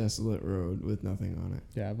this desolate road with nothing on it.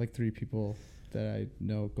 Yeah, I have like 3 people that I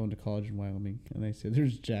know going to college in Wyoming, and they say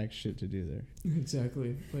there's jack shit to do there.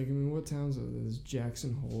 Exactly. Like, I mean, what towns are there? There's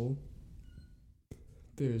Jackson Hole.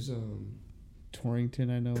 There's, Torrington,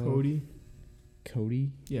 I know. Cody.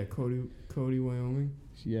 Cody? Yeah, Cody, Wyoming.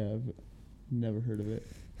 Yeah, I've never heard of it.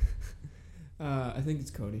 I think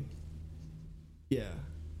it's Cody. Yeah.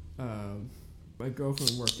 My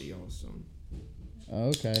girlfriend worked at Yellowstone. Oh,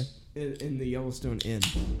 okay. In the Yellowstone Inn.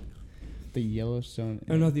 The Yellowstone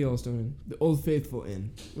Oh, not the Yellowstone Inn. The Old Faithful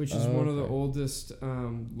Inn, which is one of the okay. oldest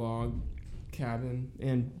log cabin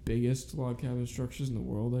and biggest log cabin structures in the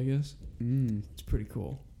world, I guess. It's pretty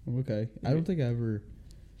cool. Okay. I don't think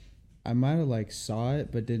I might have like saw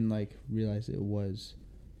it, but didn't like realize it was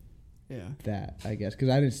that, I guess. Because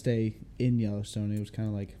I didn't stay in Yellowstone. It was kind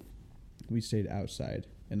of like we stayed outside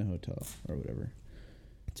in a hotel or whatever.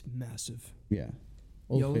 It's massive. Yeah.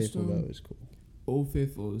 Old Faithful, though, is cool. Old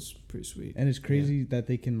Faithful is pretty sweet. And it's crazy that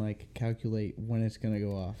they can like calculate when it's going to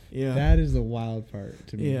go off. Yeah. That is the wild part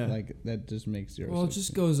to me. Yeah. Like, that just makes zero sense. Well, it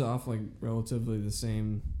just goes off like relatively the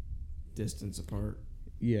same distance apart.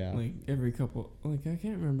 Yeah. Like every couple, like I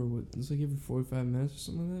can't remember what, it's like every 45 minutes or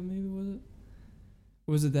something like that, maybe, was it?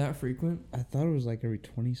 Was it that frequent? I thought it was like every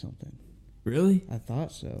 20 something. Really? I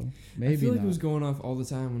thought so. Maybe I feel like not. it was going off all the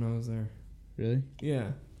time when I was there. Really?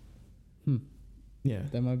 Yeah. Yeah.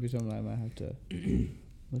 That might be something I might have to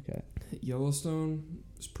look at. Yellowstone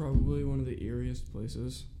is probably one of the eeriest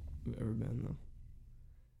places I've ever been,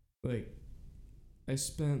 though. Like, I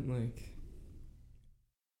spent like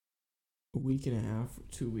a week and a half,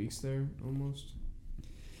 2 weeks there almost.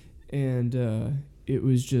 And it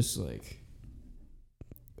was just like,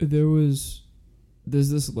 there's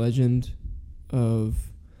this legend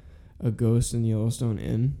of a ghost in Yellowstone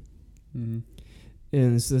Inn. Mm-hmm.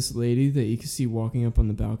 And it's this lady that you can see walking up on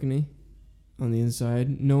the balcony on the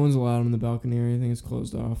inside. No one's allowed on the balcony or anything. It's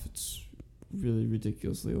closed off. It's really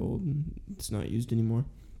ridiculously old, and it's not used anymore.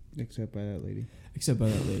 Except by that lady.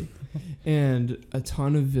 And a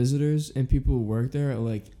ton of visitors and people who work there are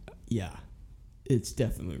like, yeah, it's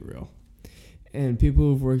definitely real. And people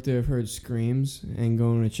who've worked there have heard screams and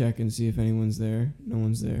going to check and see if anyone's there. No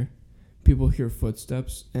one's there. People hear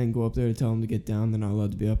footsteps and go up there to tell them to get down. They're not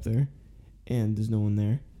allowed to be up there. And there's no one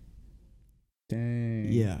there. Dang.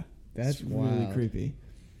 Yeah. That's wild. Really creepy.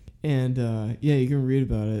 And, yeah, you can read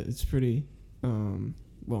about it. It's pretty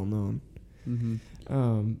well known.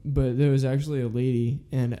 Mm-hmm. But there was actually a lady,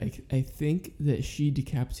 and I think that she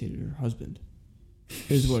decapitated her husband,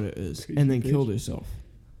 is what it is, and then killed herself.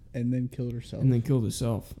 And then killed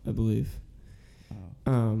herself, I believe.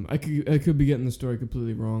 Wow. I could be getting the story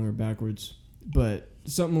completely wrong or backwards, but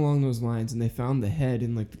something along those lines. And they found the head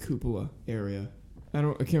in like the cupola area. I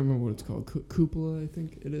can't remember what it's called. Cupola, I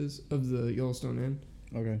think it is, of the Yellowstone Inn.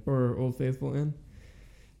 Okay. Or Old Faithful Inn.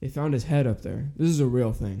 They found his head up there. This is a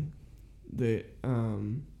real thing. It's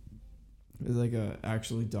like a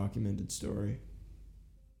actually documented story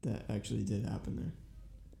that actually did happen there.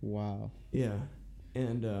 Wow. Yeah.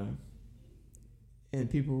 And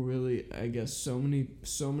people really, I guess, so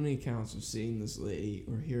many accounts of seeing this lady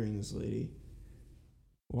or hearing this lady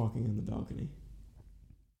walking on the balcony.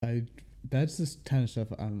 That's the kind of stuff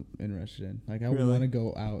I'm interested in. Like, I really want to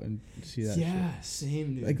go out and see that. Yeah, shit.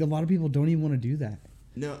 same, dude. Like, a lot of people don't even want to do that.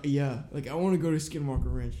 No, yeah. Like, I want to go to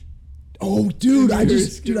Skinwalker Ranch. Oh, dude, I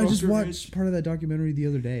just watched Ranch. part of that documentary the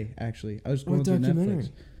other day. Actually, I was going through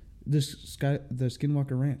Netflix. The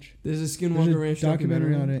Skinwalker Ranch. There's a Skinwalker Ranch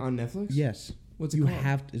documentary on it on Netflix. Yes. What's it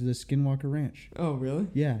called? The Skinwalker Ranch. Oh, really?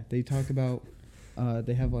 Yeah, they talk about.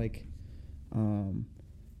 They have like, what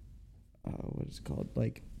is it called?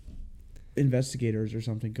 Like, investigators or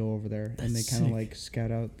something go over there. That's and they kind of sick. like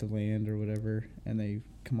scout out the land or whatever, and they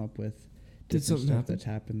come up with Did different something stuff happen? that's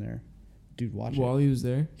happened there. Dude, watch it. While he was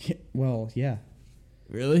there? Yeah, well, yeah.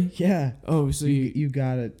 Really? Yeah. Oh, so you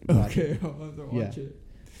gotta watch it. Okay, I'll have to watch it.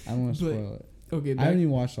 I don't want to spoil it. Okay, I haven't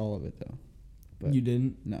even watched all of it though. But you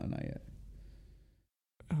didn't? No, not yet.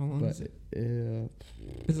 How long is it?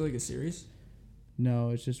 Is it like a series?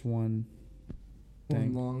 No, it's just one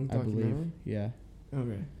thing. One long I documentary? believe. Yeah.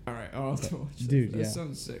 Okay. All right. I'll have to watch that. Dude, That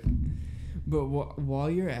sounds sick. But while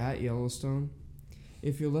you're at Yellowstone,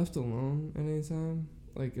 if you're left alone at any time,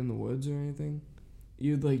 like in the woods or anything,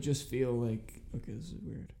 you'd like just feel like, okay, this is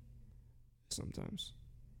weird. Sometimes.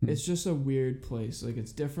 It's just a weird place. Like,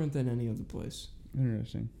 it's different than any other place.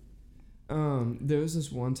 Interesting. There was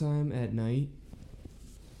this one time at night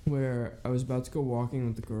where I was about to go walking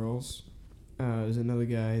with the girls. There's another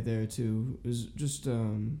guy there too. It was just we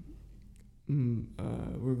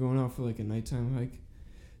were going out for like a nighttime hike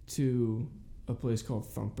to a place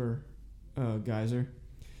called Thumper Geyser.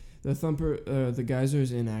 The geyser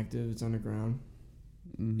is inactive. It's underground,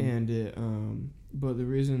 and it but the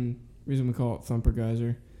reason we call it Thumper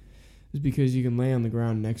Geyser is because you can lay on the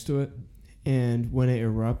ground next to it, and when it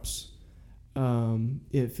erupts,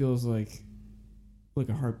 it feels like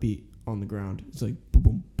a heartbeat on the ground. It's like boom,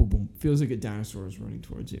 boom, boom, boom. Feels like a dinosaur is running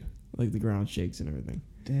towards you. Like the ground shakes and everything.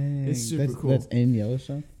 Dang, it's super cool. That's in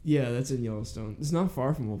Yellowstone? Yeah, that's in Yellowstone. It's not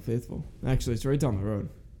far from Old Faithful. Actually, it's right down the road.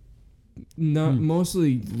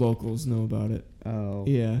 Mostly locals know about it. Oh.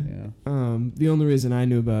 Yeah. The only reason I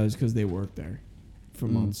knew about it is because they worked there for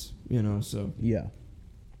months. So. Yeah.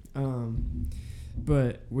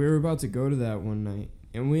 But we were about to go to that one night,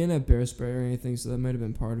 and we didn't have bear spray or anything, so that might have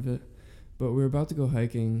been part of it. But we were about to go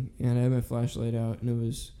hiking, and I had my flashlight out, and it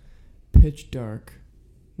was pitch dark,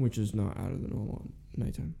 which is not out of the normal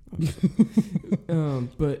nighttime, obviously.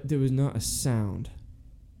 But there was not a sound.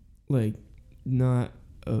 Like, not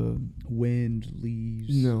a... Wind,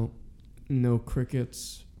 leaves. No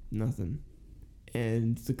crickets, nothing.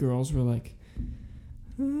 And the girls were like,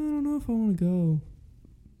 I don't know if I want to go.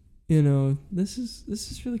 This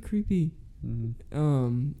is really creepy.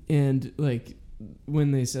 Mm-hmm. And like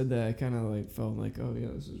when they said that, I kind of like felt like, oh yeah,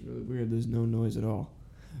 this is really weird. There's no noise at all.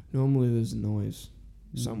 Normally there's a noise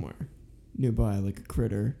somewhere nearby, like a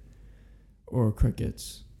critter or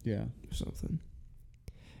crickets. Yeah. Or something.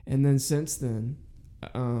 And then since then,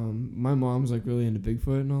 my mom's like really into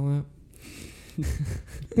Bigfoot and all that.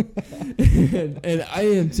 and I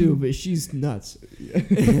am too, but she's nuts.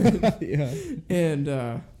 Yeah.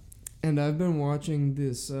 And I've been watching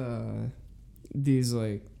these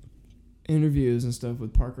like interviews and stuff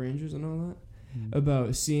with park rangers and all that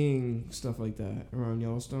about seeing stuff like that around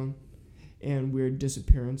Yellowstone. and weird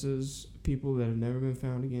disappearances, people that have never been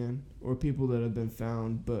found again, or people that have been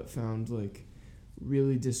found but found like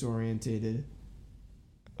really disorientated,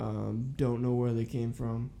 don't know where they came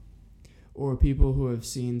from, or people who have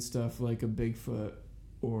seen stuff like a Bigfoot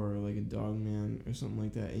or like a dogman or something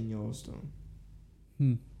like that in Yellowstone.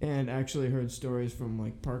 And actually heard stories from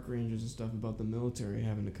like park rangers and stuff about the military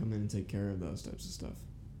having to come in and take care of those types of stuff.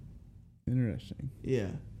 Interesting. Yeah,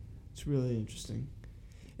 it's really interesting.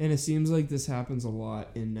 And it seems like this happens a lot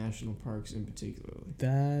in national parks in particular.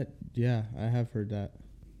 Yeah, I have heard that.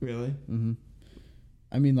 Really? Mm-hmm.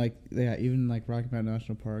 I mean, like, yeah, even like Rocky Mountain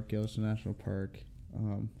National Park, Yellowstone National Park,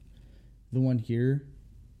 the one here,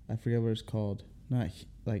 I forget what it's called. Not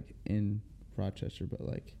like in Rochester, but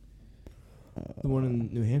like the one in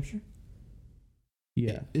New Hampshire?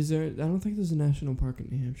 Yeah. Is there? I don't think there's a national park in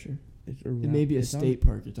New Hampshire. It may be a state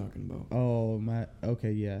park you're talking about. Oh,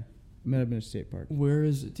 okay, yeah. It might have been a state park. Where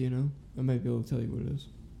is it? Do you know? I might be able to tell you what it is.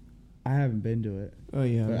 I haven't been to it. Oh,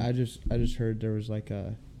 yeah. But I just heard there was like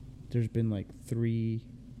there's been like 3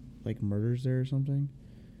 like murders there or something.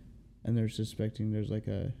 And they're suspecting there's like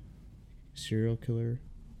a serial killer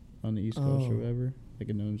on the East Coast or whatever. Like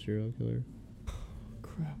a known serial killer.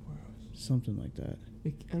 Crap, where was it? Something like that.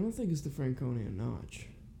 I don't think it's the Franconia Notch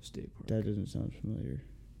State Park. That doesn't sound familiar.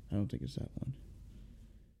 I don't think it's that one.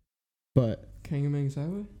 But Kangamangas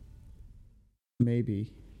Highway?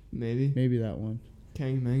 Maybe that one.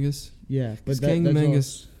 Kangamangas? Yeah, but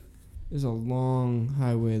Kangamangas is a long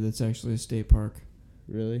highway that's actually a state park.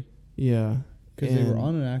 Really? Yeah. Because they were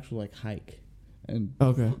on an actual like hike, and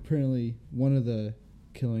apparently one of the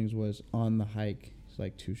killings was on the hike. It's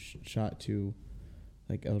like shot 2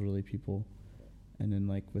 like elderly people, and then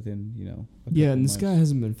like within a couple and this guy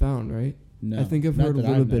hasn't been found, right? No, I think I've heard a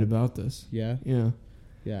little bit about this. Yeah.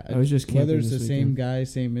 I was just whether it's the same guy,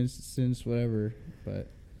 same instance, whatever,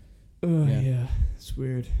 but yeah, it's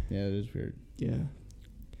weird. Yeah, it is weird. Yeah.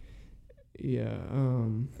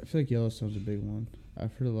 I feel like Yellowstone's a big one.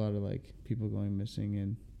 I've heard a lot of like people going missing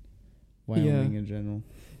in Wyoming in general.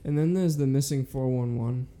 And then there's the Missing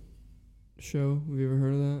 411 show. Have you ever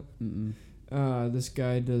heard of that? Mm-mm. This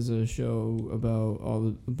guy does a show about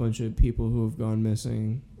a bunch of people who have gone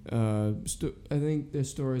missing. I think there's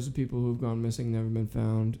stories of people who have gone missing, never been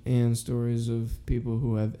found, and stories of people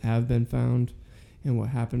who have been found and what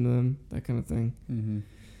happened to them, that kind of thing. Mm-hmm.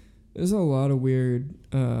 There's a lot of weird...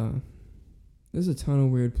 there's a ton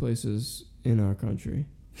of weird places in our country.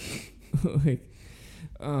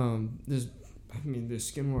 There's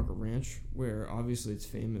Skinwalker Ranch, where obviously it's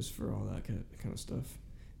famous for all that kind of stuff.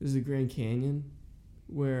 There's the Grand Canyon,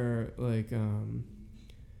 where in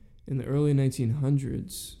the early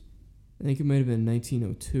 1900s, I think it might have been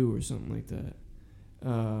 1902 or something like that,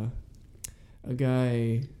 a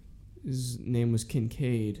guy, his name was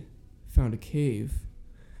Kincaid, found a cave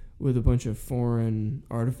with a bunch of foreign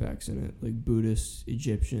artifacts in it, like Buddhist,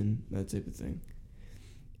 Egyptian, that type of thing.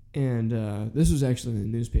 And this was actually in the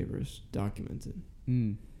newspapers, documented.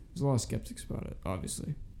 There's a lot of skeptics about it,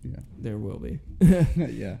 obviously. Yeah. There will be.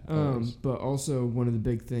 Yeah. But also one of the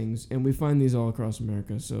big things, and we find these all across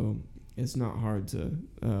America, so it's not hard to...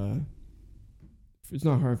 it's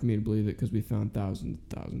not hard for me to believe it, because we found thousands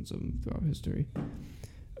of them throughout history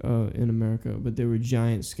in America. But they were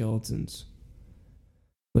giant skeletons.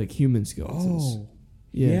 Like human skeletons. Oh.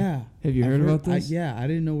 Yeah. Have you heard about this? I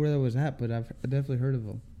didn't know where that was at, but I've definitely heard of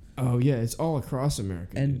them. Oh, yeah. It's all across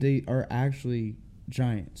America. And they are actually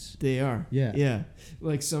giants. They are. Yeah. Yeah.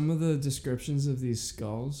 Like some of the descriptions of these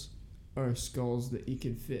skulls are skulls that you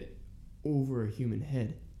can fit over a human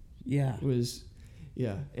head. Yeah.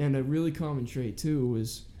 And a really common trait, too,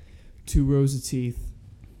 was 2 rows of teeth,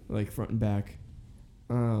 like front and back,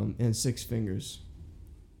 and 6 fingers.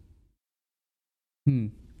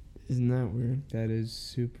 Isn't that weird? That is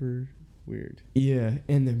super weird. Yeah,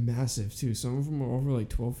 and they're massive too. Some of them are over like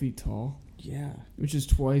 12 feet tall. Yeah, which is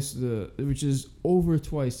over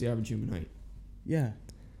twice the average human height. Yeah,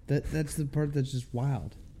 that's the part that's just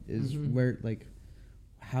wild. Is where like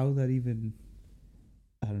how that even.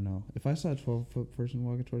 I don't know. If I saw a 12-foot person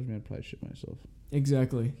walking towards me, I'd probably shit myself.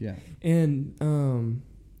 Exactly. Yeah. And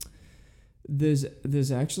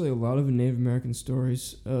there's actually a lot of Native American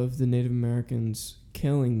stories of the Native Americans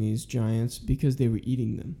killing these giants because they were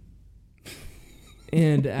eating them.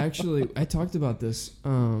 And actually, I talked about this,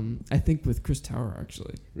 I think with Chris Tower,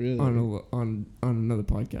 actually. Really? On another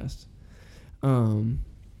podcast.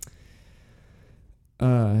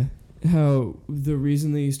 How the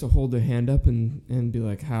reason they used to hold their hand up and be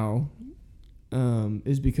like, how,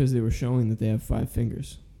 is because they were showing that they have 5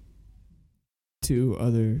 fingers to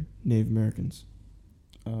other Native Americans.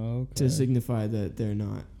 Okay. To signify that they're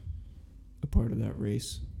not a part of that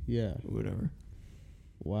race. Yeah. Or whatever.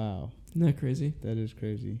 Wow. Isn't that crazy? That is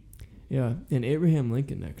crazy. Yeah, and Abraham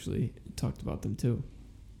Lincoln actually talked about them too.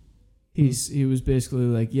 He was basically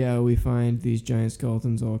like, yeah, we find these giant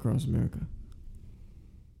skeletons all across America.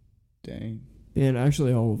 Dang. And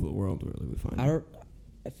actually all over the world, really, we find them.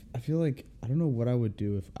 I feel like I don't know what I would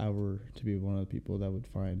do if I were to be one of the people that would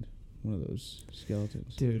find one of those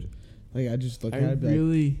skeletons. Dude. Like, I just look at it and be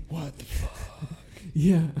like, what the fuck?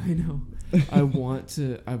 Yeah, I know. I want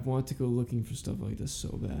to go looking for stuff like this so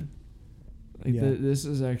bad. Like, this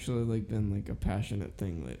has actually, like, been, like, a passionate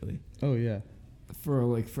thing lately. Oh, yeah. For,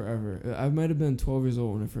 like, forever. I might have been 12 years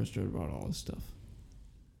old when I first heard about all this stuff.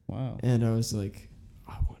 Wow. And I was like,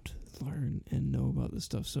 I want to learn and know about this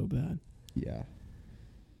stuff so bad. Yeah.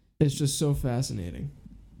 It's just so fascinating.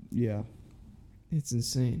 Yeah. It's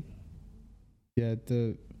insane. Yeah,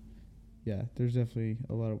 there's definitely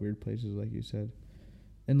a lot of weird places, like you said.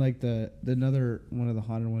 And, like, the another one of the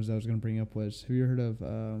haunted ones I was going to bring up was, have you heard of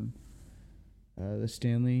the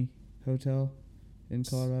Stanley Hotel in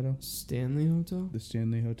Colorado? Stanley Hotel? The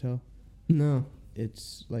Stanley Hotel? No.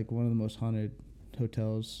 It's, like, one of the most haunted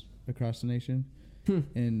hotels across the nation.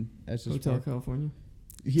 And as Hotel California?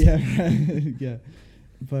 Yeah, yeah.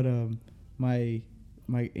 But my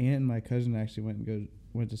aunt and my cousin actually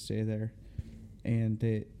went to stay there, and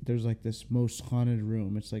there's like this most haunted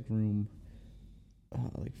room. It's like room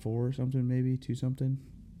like 4 or something, maybe 2 something.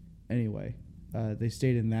 Anyway, they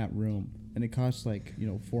stayed in that room, and it cost like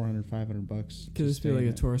 $400, $500. Could this be like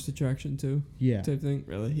a tourist attraction too? Yeah, type thing.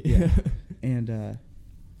 Really? Yeah. And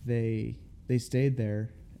they stayed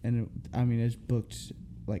there, and it's booked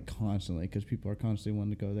like constantly because people are constantly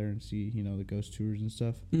wanting to go there and see the ghost tours and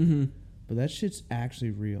stuff. Mm-hmm. But that shit's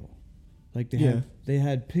actually real. Like they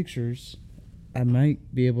had pictures. I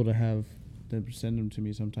might be able to have them send them to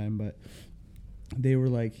me sometime, but they were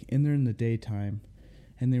like in there in the daytime,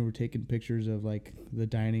 and they were taking pictures of like the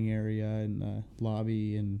dining area and the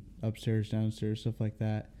lobby and upstairs, downstairs, stuff like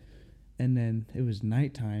that. And then it was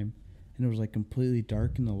nighttime, and it was like completely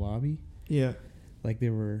dark in the lobby. Yeah, like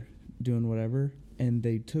they were doing whatever. And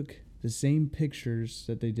they took the same pictures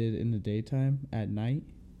that they did in the daytime at night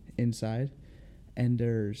inside. And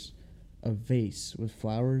there's a vase with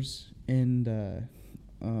flowers in the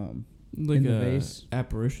vase.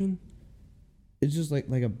 Apparition? It's just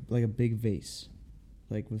like a big vase,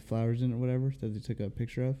 like with flowers in it or whatever, that they took a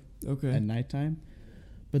picture of. Okay. At nighttime.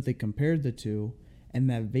 But they compared the two, and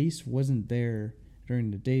that vase wasn't there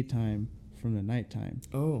during the daytime from the nighttime.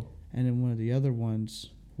 Oh. And then one of the other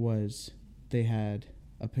ones was... they had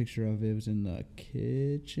a picture of it was in the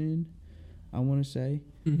kitchen, I want to say.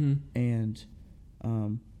 Mm-hmm. And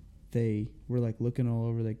they were like looking all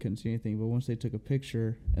over. They couldn't see anything. But once they took a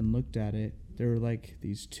picture and looked at it, there were like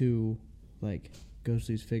these 2 like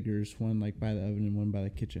ghostly figures, one like by the oven and one by the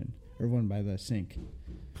kitchen, or one by the sink.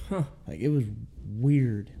 Huh. Like it was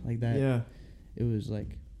weird like that. Yeah. It was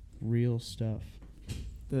like real stuff.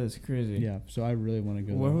 That's crazy. Yeah. So I really want to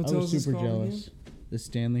go what there. hotel I was is super this called jealous. Again? The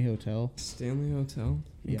Stanley Hotel. Stanley Hotel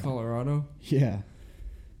in Yeah. Colorado? Yeah.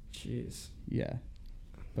 Jeez. Yeah.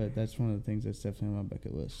 But that's one of the things that's definitely on my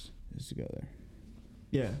bucket list, is to go there.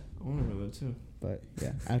 Yeah, I want to go there too. But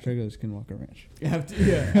yeah, after I go to Skinwalker Ranch. After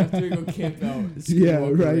you go camp out. Yeah,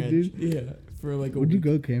 right, Ranch. dude. Yeah, for like a Would week. you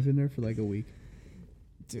go camping there for like a week?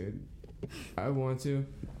 Dude, I want to.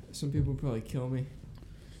 Some people probably kill me.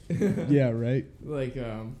 Yeah, right. Like,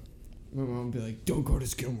 my mom would be like, "Don't go to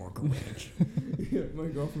Skinwalker Ranch." My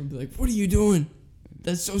girlfriend would be like, "What are you doing?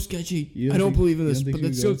 That's so sketchy. I don't believe in this, but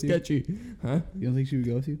that's so sketchy." Huh? You don't think she would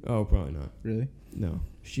go with you? Oh, probably not. Really? No.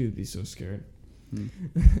 She would be so scared.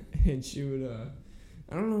 And she would,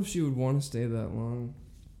 I don't know if she would want to stay that long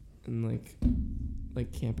and,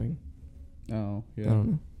 like camping. Oh, yeah. I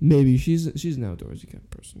don't know. Maybe she's an outdoorsy kind of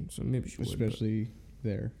person, so maybe she would. Especially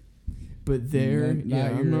there. But there,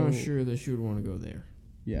 I'm not sure that she would want to go there.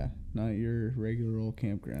 Yeah, not your regular old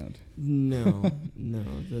campground. No,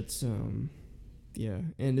 that's, yeah.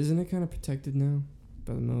 And isn't it kind of protected now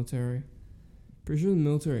by the military? Pretty sure the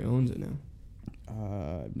military owns it now.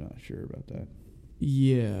 I'm not sure about that.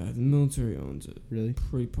 Yeah, the military owns it. Really?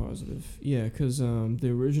 Pretty positive. Yeah, because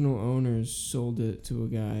the original owners sold it to a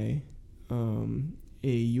guy,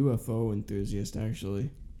 a UFO enthusiast,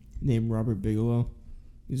 actually, named Robert Bigelow.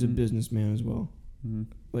 He's a businessman as well. Mm-hmm.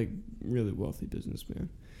 Like, really wealthy businessman.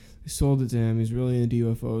 They sold it to him. He's really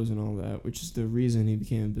into UFOs and all that, which is the reason he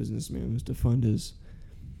became a businessman, was to fund his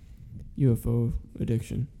UFO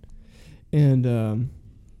addiction. And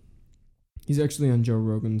he's actually on Joe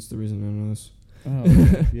Rogan's The Reason I Know This. Oh,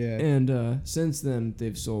 yeah. And since then,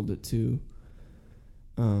 they've sold it to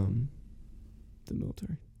the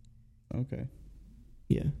military. Okay.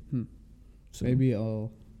 Yeah. So maybe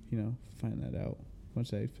I'll, find that out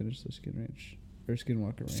once I finish the Skinwalker Ranch.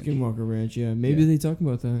 Skinwalker Ranch, yeah. Maybe they talk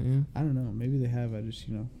about that, yeah. I don't know. Maybe they have. I just,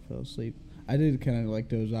 fell asleep. I did kind of like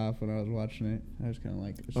doze off when I was watching it. I was kind of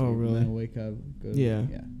like, asleep, oh, really? And then wake up. Yeah.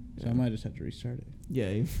 So I might just have to restart it.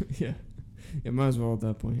 Yeah, yeah. Yeah, might as well at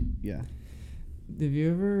that point. Yeah. Have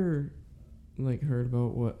you ever, heard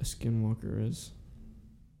about what a skinwalker is?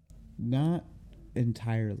 Not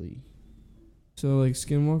entirely. So,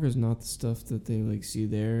 skinwalkers not the stuff that they, see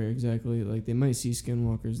there exactly. They might see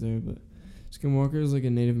skinwalkers there, but skinwalker is, a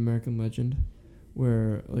Native American legend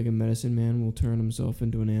where, a medicine man will turn himself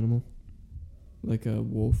into an animal. Like a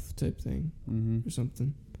wolf type thing or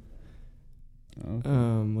something. Okay.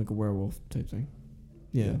 Like a werewolf type thing.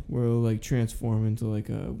 Yeah. Where it'll, transform into,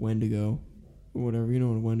 a Wendigo or whatever. You know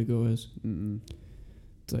what a Wendigo is? Mm-mm.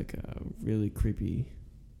 It's, a really creepy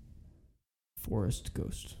forest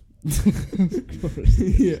ghost.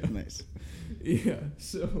 Yeah. Nice. Yeah.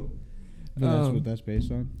 So. But that's what that's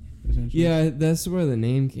based on, essentially? Yeah, that's where the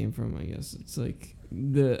name came from, I guess. It's I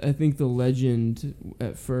think the legend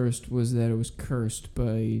at first was that it was cursed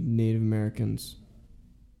by Native Americans.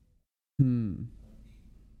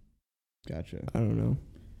 Gotcha. I don't know.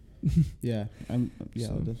 Yeah, I'll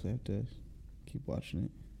definitely have to keep watching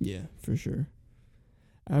it. Yeah, for sure.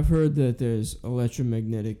 I've heard that there's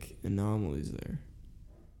electromagnetic anomalies there.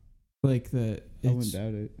 That. I wouldn't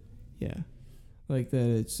doubt it. Yeah. That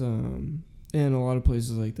it's and a lot of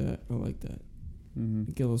places like that are like that.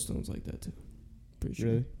 Mm-hmm. Yellowstone's like that too. Pretty sure.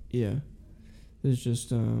 Really? Yeah. There's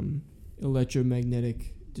just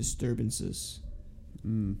electromagnetic disturbances.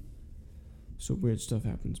 So weird stuff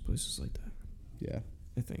happens places like that. Yeah.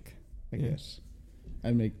 I think. I guess.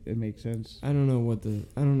 It makes sense. I don't know what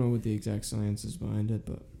the exact science is behind it,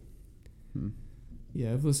 but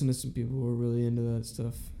yeah, I've listened to some people who are really into that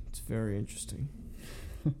stuff. It's very interesting.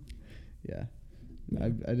 Yeah. I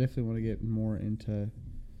definitely want to get more into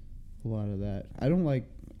a lot of that.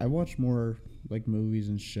 I watch more movies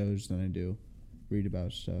and shows than I do read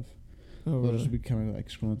about stuff. Oh, really? I'll just be kind of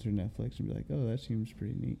scrolling through Netflix and be like, oh, that seems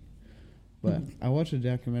pretty neat. But I watched a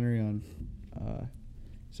documentary on,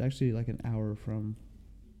 it's actually an hour from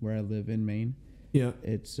where I live in Maine. Yeah.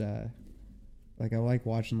 It's, I like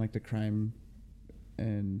watching the crime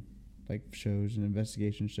and shows and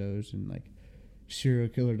investigation shows and serial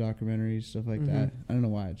killer documentaries, stuff like that. I don't know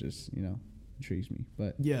why, it just, intrigues me.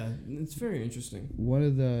 But yeah, it's very interesting. One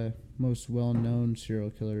of the most well-known serial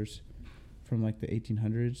killers from the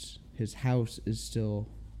 1800s, his house is still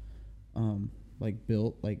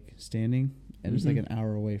built, standing, and it's an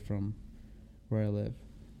hour away from where I live.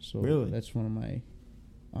 So really? That's on my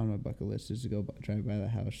bucket list is to go drive by the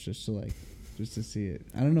house just to see it.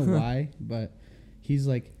 I don't know why, but he's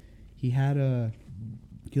he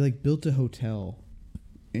built a hotel,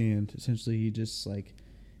 and essentially he just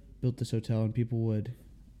built this hotel, and people would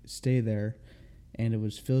stay there, and it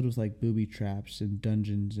was filled with booby traps and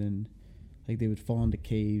dungeons, and they would fall into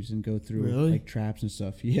caves and go through traps and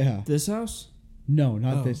stuff. Yeah. This house? No,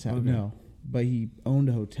 not this house. Okay. No, but he owned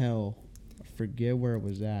a hotel. I forget where it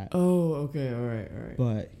was at. Oh, okay, all right.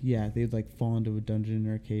 But yeah, they'd fall into a dungeon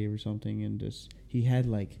or a cave or something, and just he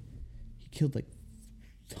killed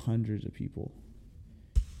hundreds of people.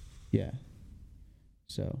 Yeah.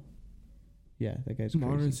 So, yeah, that guy's crazy.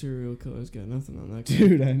 Modern serial killers got nothing on that guy.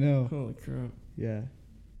 Dude, I know. Holy crap. Yeah.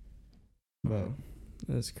 But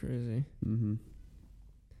that's crazy. Mm-hmm.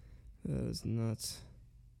 That is nuts.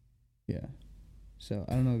 Yeah. So,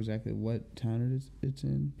 I don't know exactly what town it's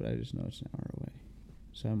in, but I just know it's an hour away.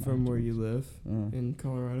 So I'm from where you live in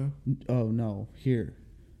Colorado? Oh, no. Here.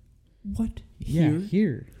 What? Here? Yeah,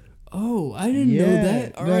 here. Oh, I didn't know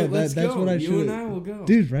that. All right, let's that's go. What I you and I will go.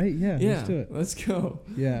 Dude, right? Yeah, let's do it. Let's go.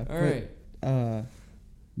 Yeah. All right.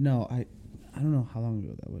 No, I don't know how long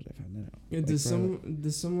ago that was I found that out. Yeah, does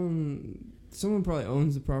someone probably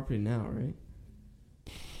owns the property now, right?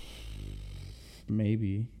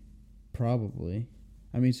 Maybe. Probably.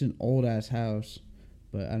 I mean, it's an old-ass house,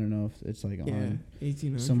 but I don't know if it's on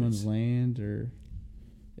 1800s. Someone's land or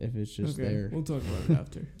if it's just there. We'll talk about it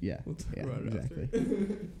after. Yeah. We'll talk about it exactly.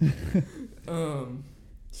 after.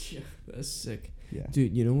 Yeah, that's sick. Yeah.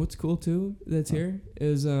 Dude, you know what's cool too that's here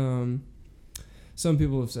is some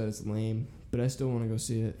people have said it's lame, but I still want to go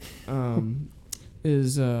see it.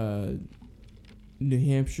 Is New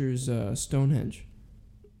Hampshire's Stonehenge.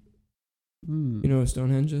 You know what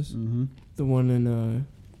Stonehenge is? Mm-hmm. The one in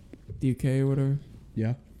the UK or whatever?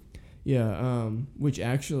 Yeah. Yeah, which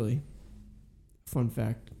actually, fun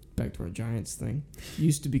fact, back to our Giants thing,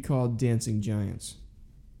 used to be called Dancing Giants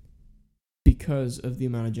because of the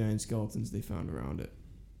amount of giant skeletons they found around it.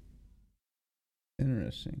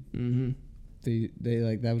 Interesting. Mm-hmm. They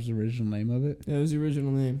like that was the original name of it? That was the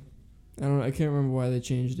original name. I can't remember why they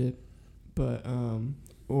changed it, but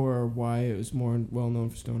or why it was more well known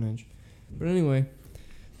for Stonehenge. But anyway,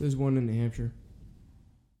 there's one in New Hampshire.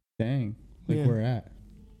 Dang. Like where at?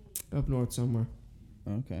 Up north somewhere.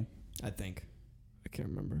 Okay. I think. I can't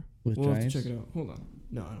remember. With we'll giants? have to check it out. Hold on.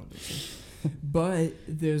 No, I don't think so.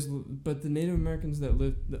 but the Native Americans that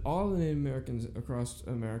lived, all the Native Americans across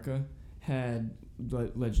America had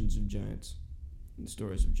legends of giants and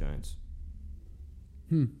stories of giants.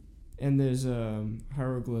 And there's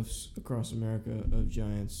hieroglyphs across America of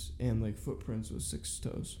giants and like footprints with 6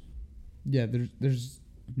 toes. Yeah, there's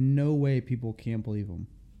no way people can't believe them.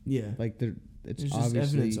 Yeah, like it's there's obviously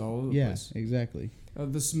just evidence all over the place. Yeah, exactly.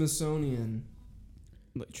 The Smithsonian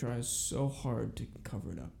tries so hard to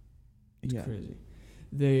cover it up. It's crazy.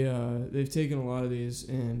 They've taken a lot of these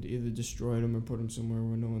and either destroyed them or put them somewhere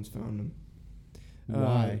where no one's found them.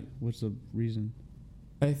 Why? What's the reason?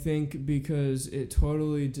 I think because it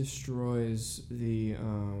totally destroys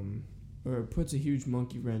or it puts a huge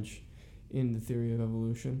monkey wrench in the theory of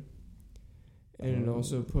evolution. And it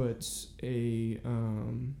also puts it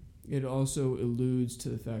also alludes to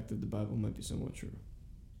the fact that the Bible might be somewhat true.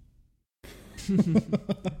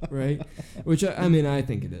 Right? Which, I mean, I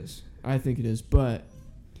think it is. But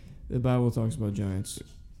the Bible talks about giants.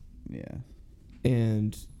 Yeah.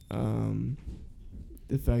 And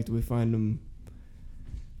the fact that we find them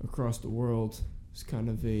across the world is kind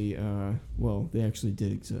of they actually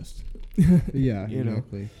did exist. Yeah,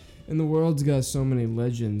 exactly. And the world's got so many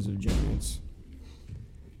legends of giants.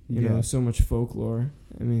 You know, so much folklore.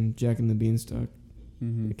 I mean, Jack and the Beanstalk.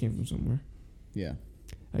 It came from somewhere. Yeah.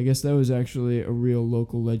 I guess that was actually a real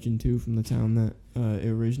local legend, too, from the town that it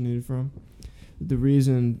originated from. The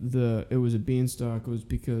reason it was a beanstalk was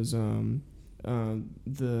because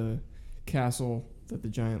the castle that the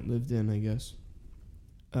giant lived in, I guess,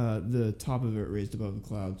 the top of it raised above the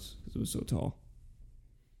clouds because it was so tall.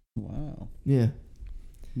 Wow. Yeah.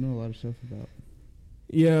 You know a lot of stuff about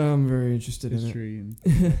Yeah, I'm very interested history in it.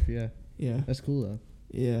 And stuff, yeah. Yeah. That's cool, though.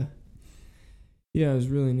 Yeah. Yeah, it was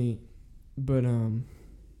really neat. But,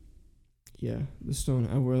 yeah, the stone.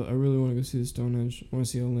 I really want to go see the Stonehenge. I want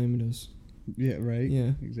to see how lame it is. Yeah, right?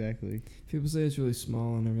 Yeah. Exactly. People say it's really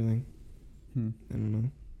small and everything. I don't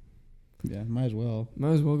know. Yeah, might as well.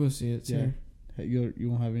 Might as well go see it. It's here. You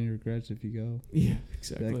won't have any regrets if you go. Yeah,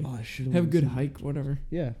 exactly. Like, I should have a good hike, whatever.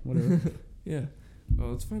 Yeah, whatever. Yeah.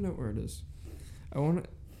 Well, let's find out where it is. I want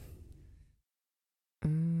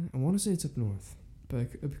to say it's up north, but I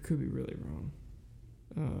could be really wrong.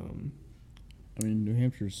 I mean, New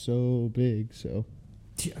Hampshire's so big, so.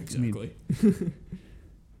 Yeah, exactly.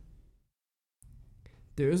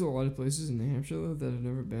 There's a lot of places in New Hampshire, though, that I've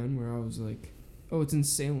never been where I was like, oh, it's in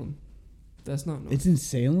Salem. That's not north. It's in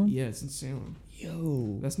Salem? Yeah, it's in Salem.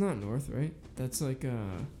 Yo. That's not north, right? That's like,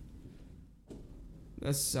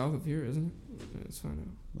 that's south of here, isn't it? Let's find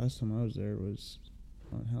out. Last time I was there was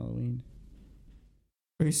on Halloween.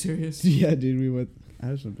 Are you serious? Yeah, dude, I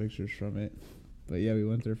have some pictures from it. But yeah, we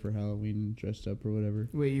went there for Halloween, dressed up or whatever.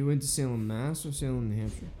 Wait, you went to Salem, Mass, or Salem, New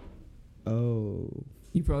Hampshire? Oh.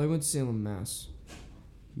 You probably went to Salem, Mass.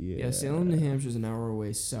 Yeah. Yeah, Salem, New Hampshire is an hour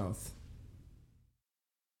away south.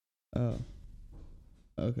 Oh.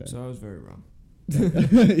 Okay. So I was very wrong.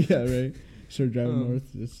 Yeah, right. So driving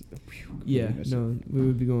north, just. Yeah, no, we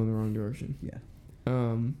would be going the wrong direction. Yeah.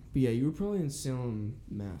 But yeah, you were probably in Salem,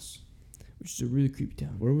 Mass, which is a really creepy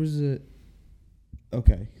town. Where was it?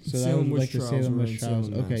 Okay, so Salem that was like the Salem Witch Witch Trials.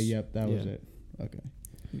 Trials. Okay, Mass. yep, that was it. Okay.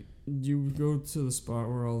 You would go to the spot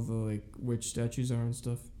where all the like witch statues are and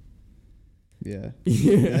stuff. Yeah.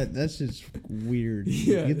 Yeah. That's just weird.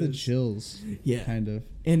 Yeah, You get the chills. Yeah. Kind of.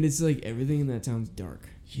 And it's like everything in that town's dark.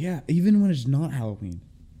 Yeah, even when it's not Halloween.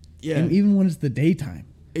 Yeah. And even when it's the daytime.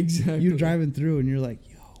 Exactly. You're driving through and you're like,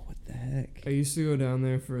 yo, what the heck? I used to go down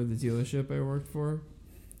there for the dealership I worked for,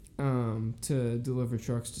 to deliver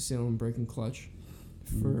trucks to Salem Brake and Clutch.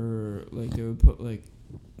 For like they would put like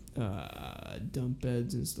dump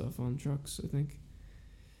beds and stuff on trucks, I think.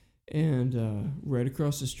 And right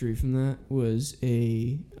across the street from that was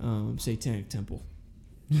a satanic temple.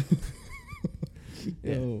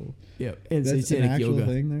 Yeah. Oh. Yeah. And That's satanic an actual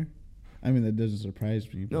yoga. thing there? I mean, that doesn't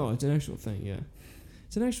surprise me. No, it's an actual thing, yeah.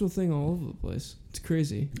 It's an actual thing all over the place. It's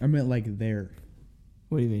crazy. I meant like there.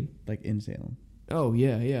 What do you mean? Like in Salem. Oh,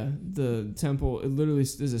 yeah, yeah. The temple, it literally,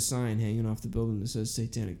 there's a sign hanging off the building that says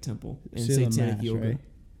Satanic Temple and Salem Satanic Mass, Yoga. Right?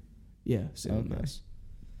 Yeah, Salem Okay. Mass.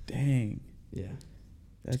 Dang. Yeah.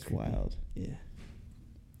 That's creepy. wild. Yeah.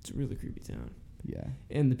 It's a really creepy town. Yeah.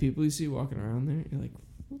 And the people you see walking around there, you're like,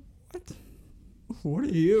 what? what are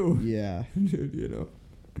you? Yeah. Dude, you know.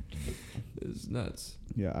 It's nuts.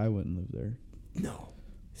 Yeah, I wouldn't live there. No.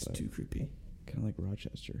 It's too creepy. Kind of like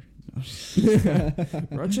Rochester.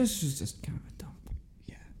 Rochester's just kind of a dump.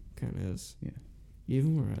 Yeah. Kind of is. Yeah.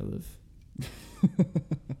 Even where I live.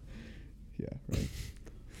 Yeah,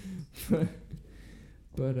 right.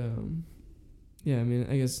 but yeah, I mean,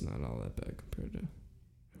 I guess it's not all that bad compared to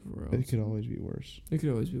everywhere else. It could always be worse. It could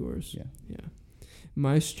always be worse. Yeah. Yeah.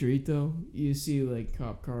 My street, though, you see, like,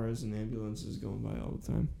 cop cars and ambulances going by all the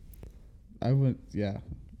time. I wouldn't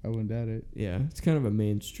doubt it. Yeah, it's kind of a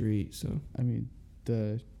main street, so. I mean,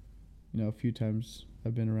 a few times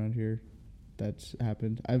I've been around here, that's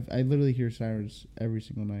happened. I literally hear sirens every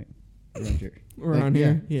single night around here. Around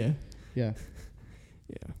here? Yeah. Yeah.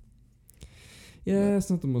 Yeah. Yeah, it's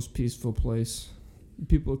not the most peaceful place.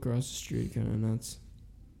 People across the street kind of nuts.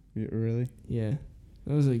 Yeah, really? Yeah.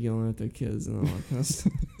 I was like yelling at their kids and all that kind of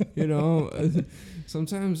stuff. You know,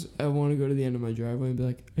 sometimes I want to go to the end of my driveway and be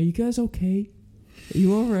like, "Are you guys okay? Are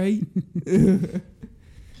you all right?"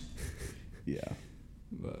 Yeah.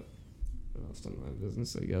 But it's none of my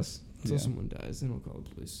business, I guess. Until someone dies, then I'll call the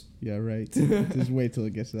police. Yeah, right. Just wait till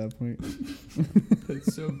it gets to that point.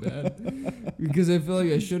 That's so bad. Because I feel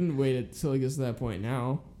like I shouldn't wait until it gets to that point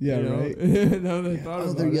now. Yeah, you know? right. Now that I thought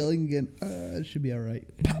about they're it. yelling again. It should be all right.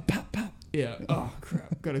 Pop, pop, pop. Yeah. Oh,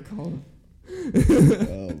 crap. Gotta call him.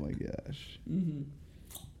 Oh, my gosh. Mm-hmm.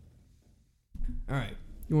 All right.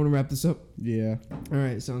 You want to wrap this up? Yeah. All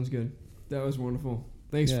right. Sounds good. That was wonderful.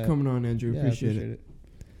 Thanks for coming on, Andrew. Appreciate it.